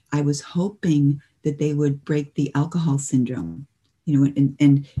that I was hoping that they would break the alcohol syndrome,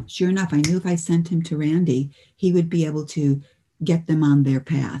 and sure enough, I knew if I sent him to Randy, he would be able to get them on their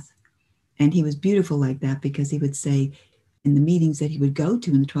path. And he was beautiful like that because he would say in the meetings that he would go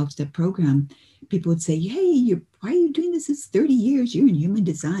to in the 12-step program, people would say, hey, why are you doing this? It's 30 years. You're in human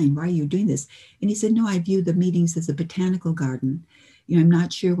design. Why are you doing this? And he said, no, I view the meetings as a botanical garden. I'm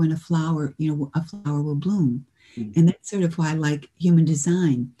not sure when a flower will bloom. Mm-hmm. And that's sort of why I like human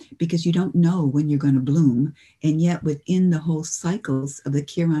design, because you don't know when you're going to bloom. And yet within the whole cycles of the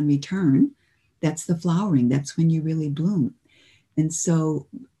Chiron return, that's the flowering. That's when you really bloom. And so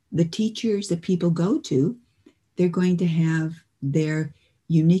the teachers that people go to, they're going to have their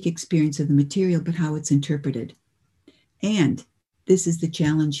unique experience of the material, but how it's interpreted. And this is the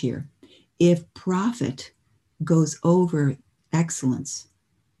challenge here. If profit goes over excellence,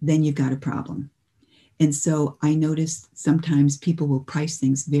 then you've got a problem. And so I noticed sometimes people will price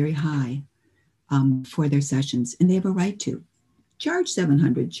things very high for their sessions, and they have a right to. Charge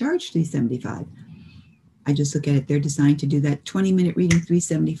 $700, charge $375. I just look at it. They're designed to do that 20-minute reading,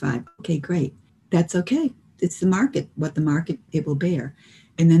 $375. Okay, great. That's okay. It's the market, what the market it will bear.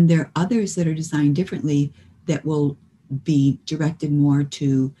 And then there are others that are designed differently that will be directed more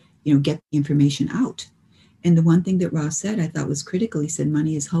to, get the information out. And the one thing that Ross said I thought was critical, he said,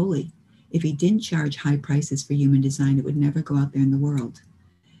 money is holy. If he didn't charge high prices for human design, it would never go out there in the world.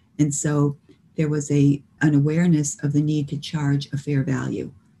 And so there was an awareness of the need to charge a fair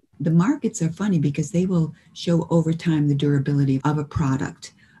value. The markets are funny because they will show over time the durability of a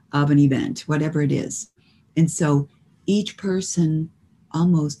product, of an event, whatever it is. And so each person,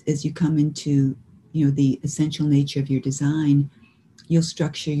 almost as you come into, the essential nature of your design, you'll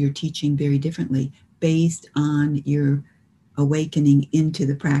structure your teaching very differently based on your awakening into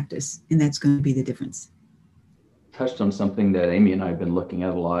the practice. And that's going to be the difference. Touched on something that Amy and I have been looking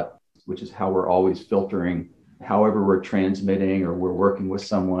at a lot, which is how we're always filtering however we're transmitting or we're working with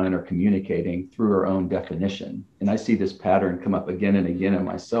someone or communicating through our own definition. And I see this pattern come up again and again in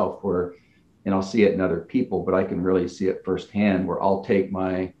myself where, and I'll see it in other people, but I can really see it firsthand where I'll take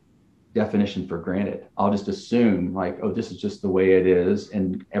my definition for granted. I'll just assume like, oh, this is just the way it is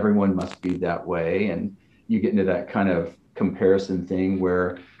and everyone must be that way. And you get into that kind of comparison thing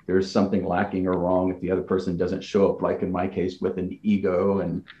where there's something lacking or wrong if the other person doesn't show up, like in my case with an ego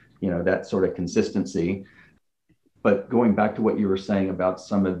and, that sort of consistency. But going back to what you were saying about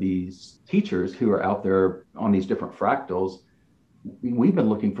some of these teachers who are out there on these different fractals, we've been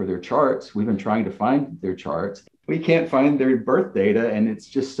looking for their charts. We've been trying to find their charts. We can't find their birth data. And it's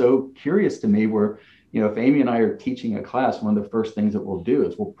just so curious to me where, if Amy and I are teaching a class, one of the first things that we'll do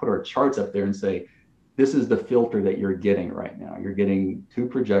is we'll put our charts up there and say, this is the filter that you're getting right now. You're getting 2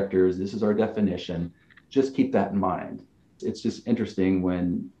 projectors. This is our definition. Just keep that in mind. It's just interesting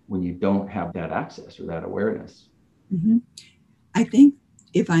when you don't have that access or that awareness. Mm-hmm. I think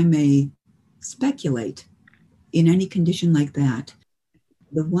if I may speculate, in any condition like that,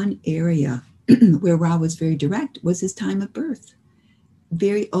 the one area where Ra was very direct was his time of birth.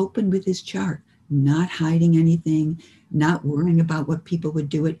 Very open with his chart, not hiding anything, not worrying about what people would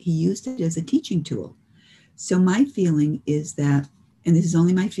do it. He used it as a teaching tool. So my feeling is that, and this is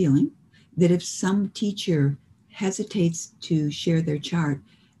only my feeling, that if some teacher hesitates to share their chart,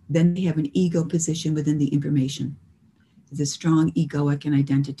 then they have an ego position within the information. There's a strong egoic and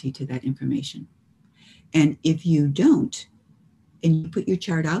identity to that information. And if you don't, and you put your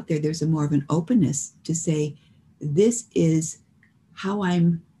chart out there, there's a more of an openness to say, this is how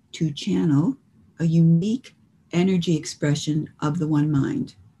I'm to channel a unique energy expression of the one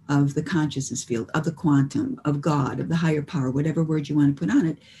mind, of the consciousness field, of the quantum, of God, of the higher power, whatever word you want to put on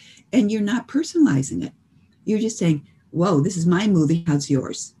it. And you're not personalizing it. You're just saying, whoa, this is my movie, how's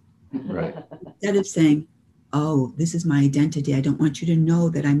yours? Right. Instead of saying, oh, this is my identity. I don't want you to know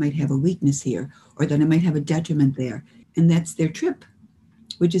that I might have a weakness here or that I might have a detriment there. And that's their trip,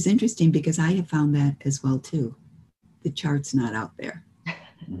 which is interesting because I have found that as well, too. The chart's not out there.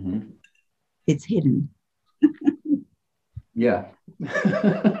 Mm-hmm. It's hidden. Yeah.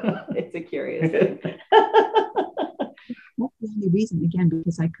 It's a curious thing. That's the only reason, again,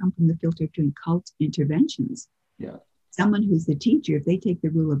 because I come from the filter of doing cult interventions. Yeah. Someone who's the teacher, if they take the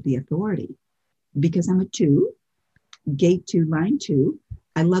rule of the authority, because I'm a 2, gate 2, line 2,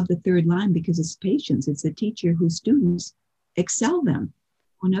 I love the 3rd line because it's patience. It's the teacher whose students excel them.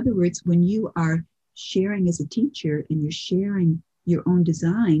 In other words, when you are sharing as a teacher and you're sharing your own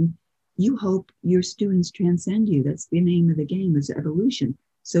design, you hope your students transcend you. That's the name of the game, is evolution.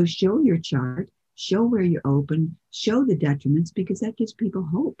 So show your chart, show where you're open, show the detriments, because that gives people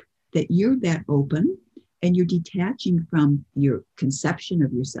hope that you're that open and you're detaching from your conception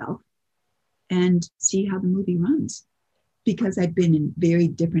of yourself and see how the movie runs. Because I've been in very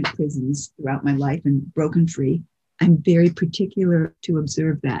different prisons throughout my life and broken free, I'm very particular to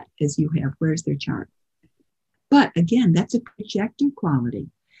observe that, as you have. Where's their chart? But again, that's a projector quality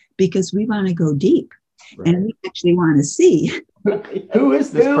because we want to go deep. Right. And we actually want to see. Who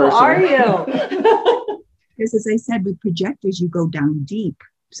is this person? Who are you? Because as I said, with projectors, you go down deep.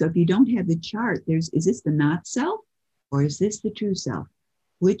 So if you don't have the chart, is this the not self or is this the true self?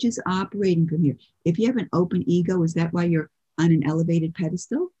 Which is operating from here? If you have an open ego, is that why you're on an elevated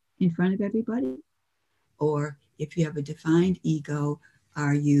pedestal in front of everybody? Or if you have a defined ego,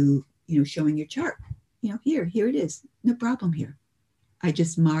 are you, showing your chart? Here it is. No problem here. I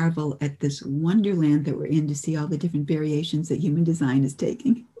just marvel at this wonderland that we're in to see all the different variations that human design is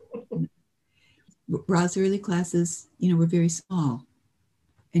taking. Ra's early classes, were very small,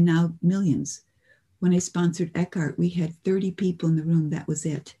 and now millions. When I sponsored Eckhart, we had 30 people in the room. That was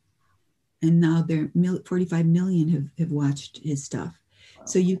it. And now 45 million have watched his stuff. Wow.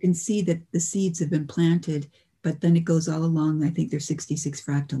 So you can see that the seeds have been planted, but then it goes all along. I think there's 66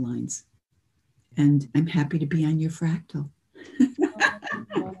 fractal lines. And I'm happy to be on your fractal.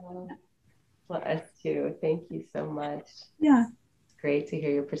 Well, us too. Thank you so much. Yeah. It's great to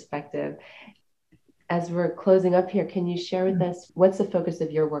hear your perspective. As we're closing up here, can you share with us what's the focus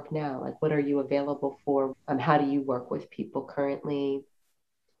of your work now? Like, what are you available for? How do you work with people currently?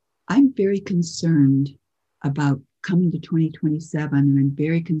 I'm very concerned about coming to 2027, and I'm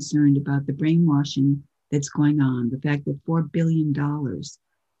very concerned about the brainwashing that's going on. The fact that $4 billion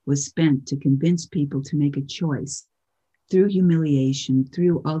was spent to convince people to make a choice through humiliation,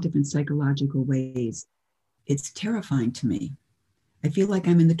 through all different psychological ways. It's terrifying to me. I feel like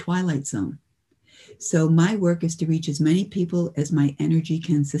I'm in the twilight zone. So my work is to reach as many people as my energy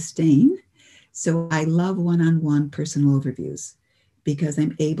can sustain. So I love one-on-one personal overviews because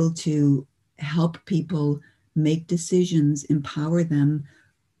I'm able to help people make decisions, empower them,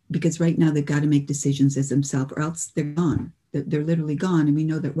 because right now they've got to make decisions as themselves or else they're gone. They're literally gone. And we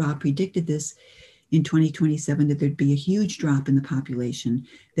know that Ra predicted this in 2027, that there'd be a huge drop in the population,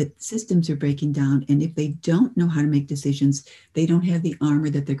 that systems are breaking down. And if they don't know how to make decisions, they don't have the armor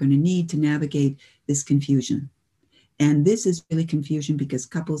that they're going to need to navigate this confusion. And this is really confusion because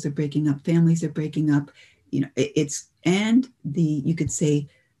couples are breaking up, families are breaking up, you could say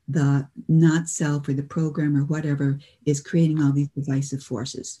the not self or the program or whatever is creating all these divisive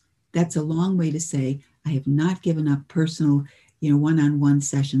forces. That's a long way to say, I have not given up personal, one-on-one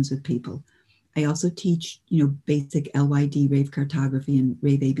sessions with people. I also teach, basic LYD, rave cartography and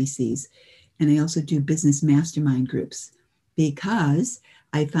rave ABCs. And I also do business mastermind groups because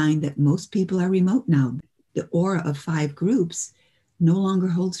I find that most people are remote now. The aura of 5 groups no longer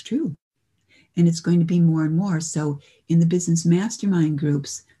holds true. And it's going to be more and more. So in the business mastermind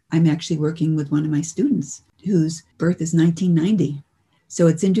groups, I'm actually working with one of my students whose birth is 1990. So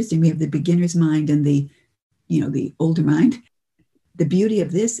it's interesting. We have the beginner's mind and the older mind. The beauty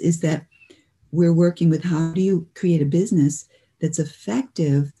of this is that we're working with how do you create a business that's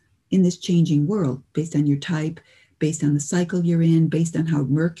effective in this changing world based on your type, based on the cycle you're in, based on how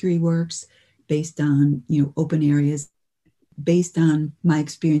Mercury works, based on, open areas. Based on my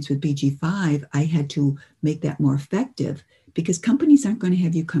experience with BG5, I had to make that more effective because companies aren't going to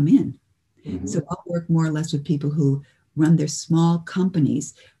have you come in. Mm-hmm. So I'll work more or less with people who run their small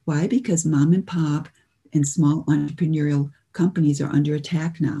companies. Why? Because mom and pop and small entrepreneurial companies are under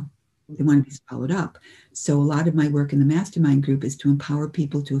attack now. They want to be swallowed up. So a lot of my work in the mastermind group is to empower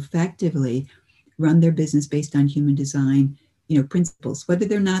people to effectively run their business based on human design, principles. Whether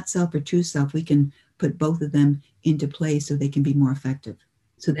they're not self or true self, we can put both of them into play so they can be more effective.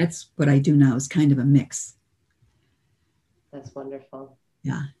 So that's what I do now, is kind of a mix. That's wonderful.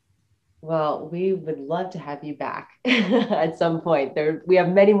 Yeah. Well, we would love to have you back at some point. We have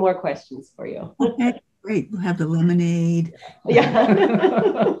many more questions for you. Okay, great. We'll have the lemonade.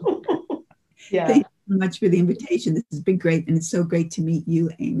 Yeah. Yeah. Thank you so much for the invitation. This has been great. And it's so great to meet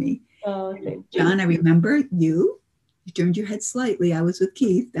you, Amy. Oh, thank you. John, I remember you turned your head slightly. I was with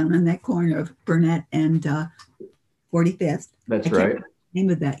Keith down on that corner of Burnett and 45th. That's right. Name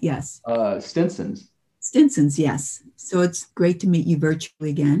of that, yes. Stinson's, yes. So it's great to meet you virtually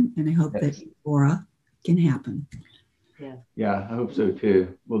again. And I hope that Aura can happen. Yeah, I hope so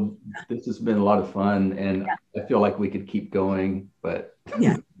too. Well, this has been a lot of fun and I feel like we could keep going, but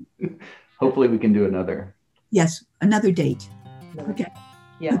hopefully we can do another. Yes, another date. Okay.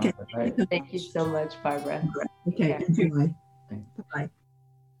 Yeah. Okay. Right. Thank you so much, Barbara. Okay. Enjoy. Bye-bye.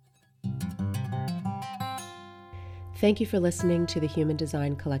 Thank you for listening to the Human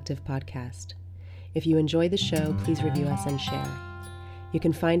Design Collective podcast. If you enjoy the show, please review us and share. You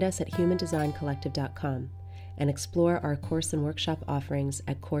can find us at humandesigncollective.com and explore our course and workshop offerings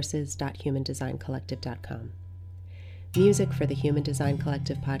at courses.humandesigncollective.com. Music for the Human Design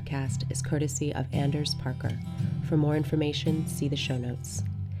Collective podcast is courtesy of Anders Parker. For more information, see the show notes.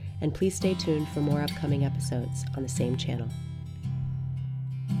 And please stay tuned for more upcoming episodes on the same channel.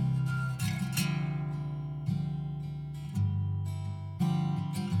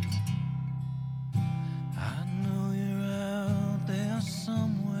 I know you're out there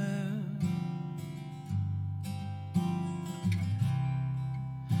somewhere,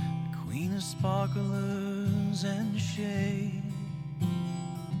 queen of sparklers and shade.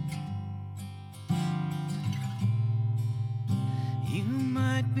 You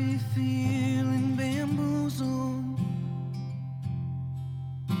might be feeling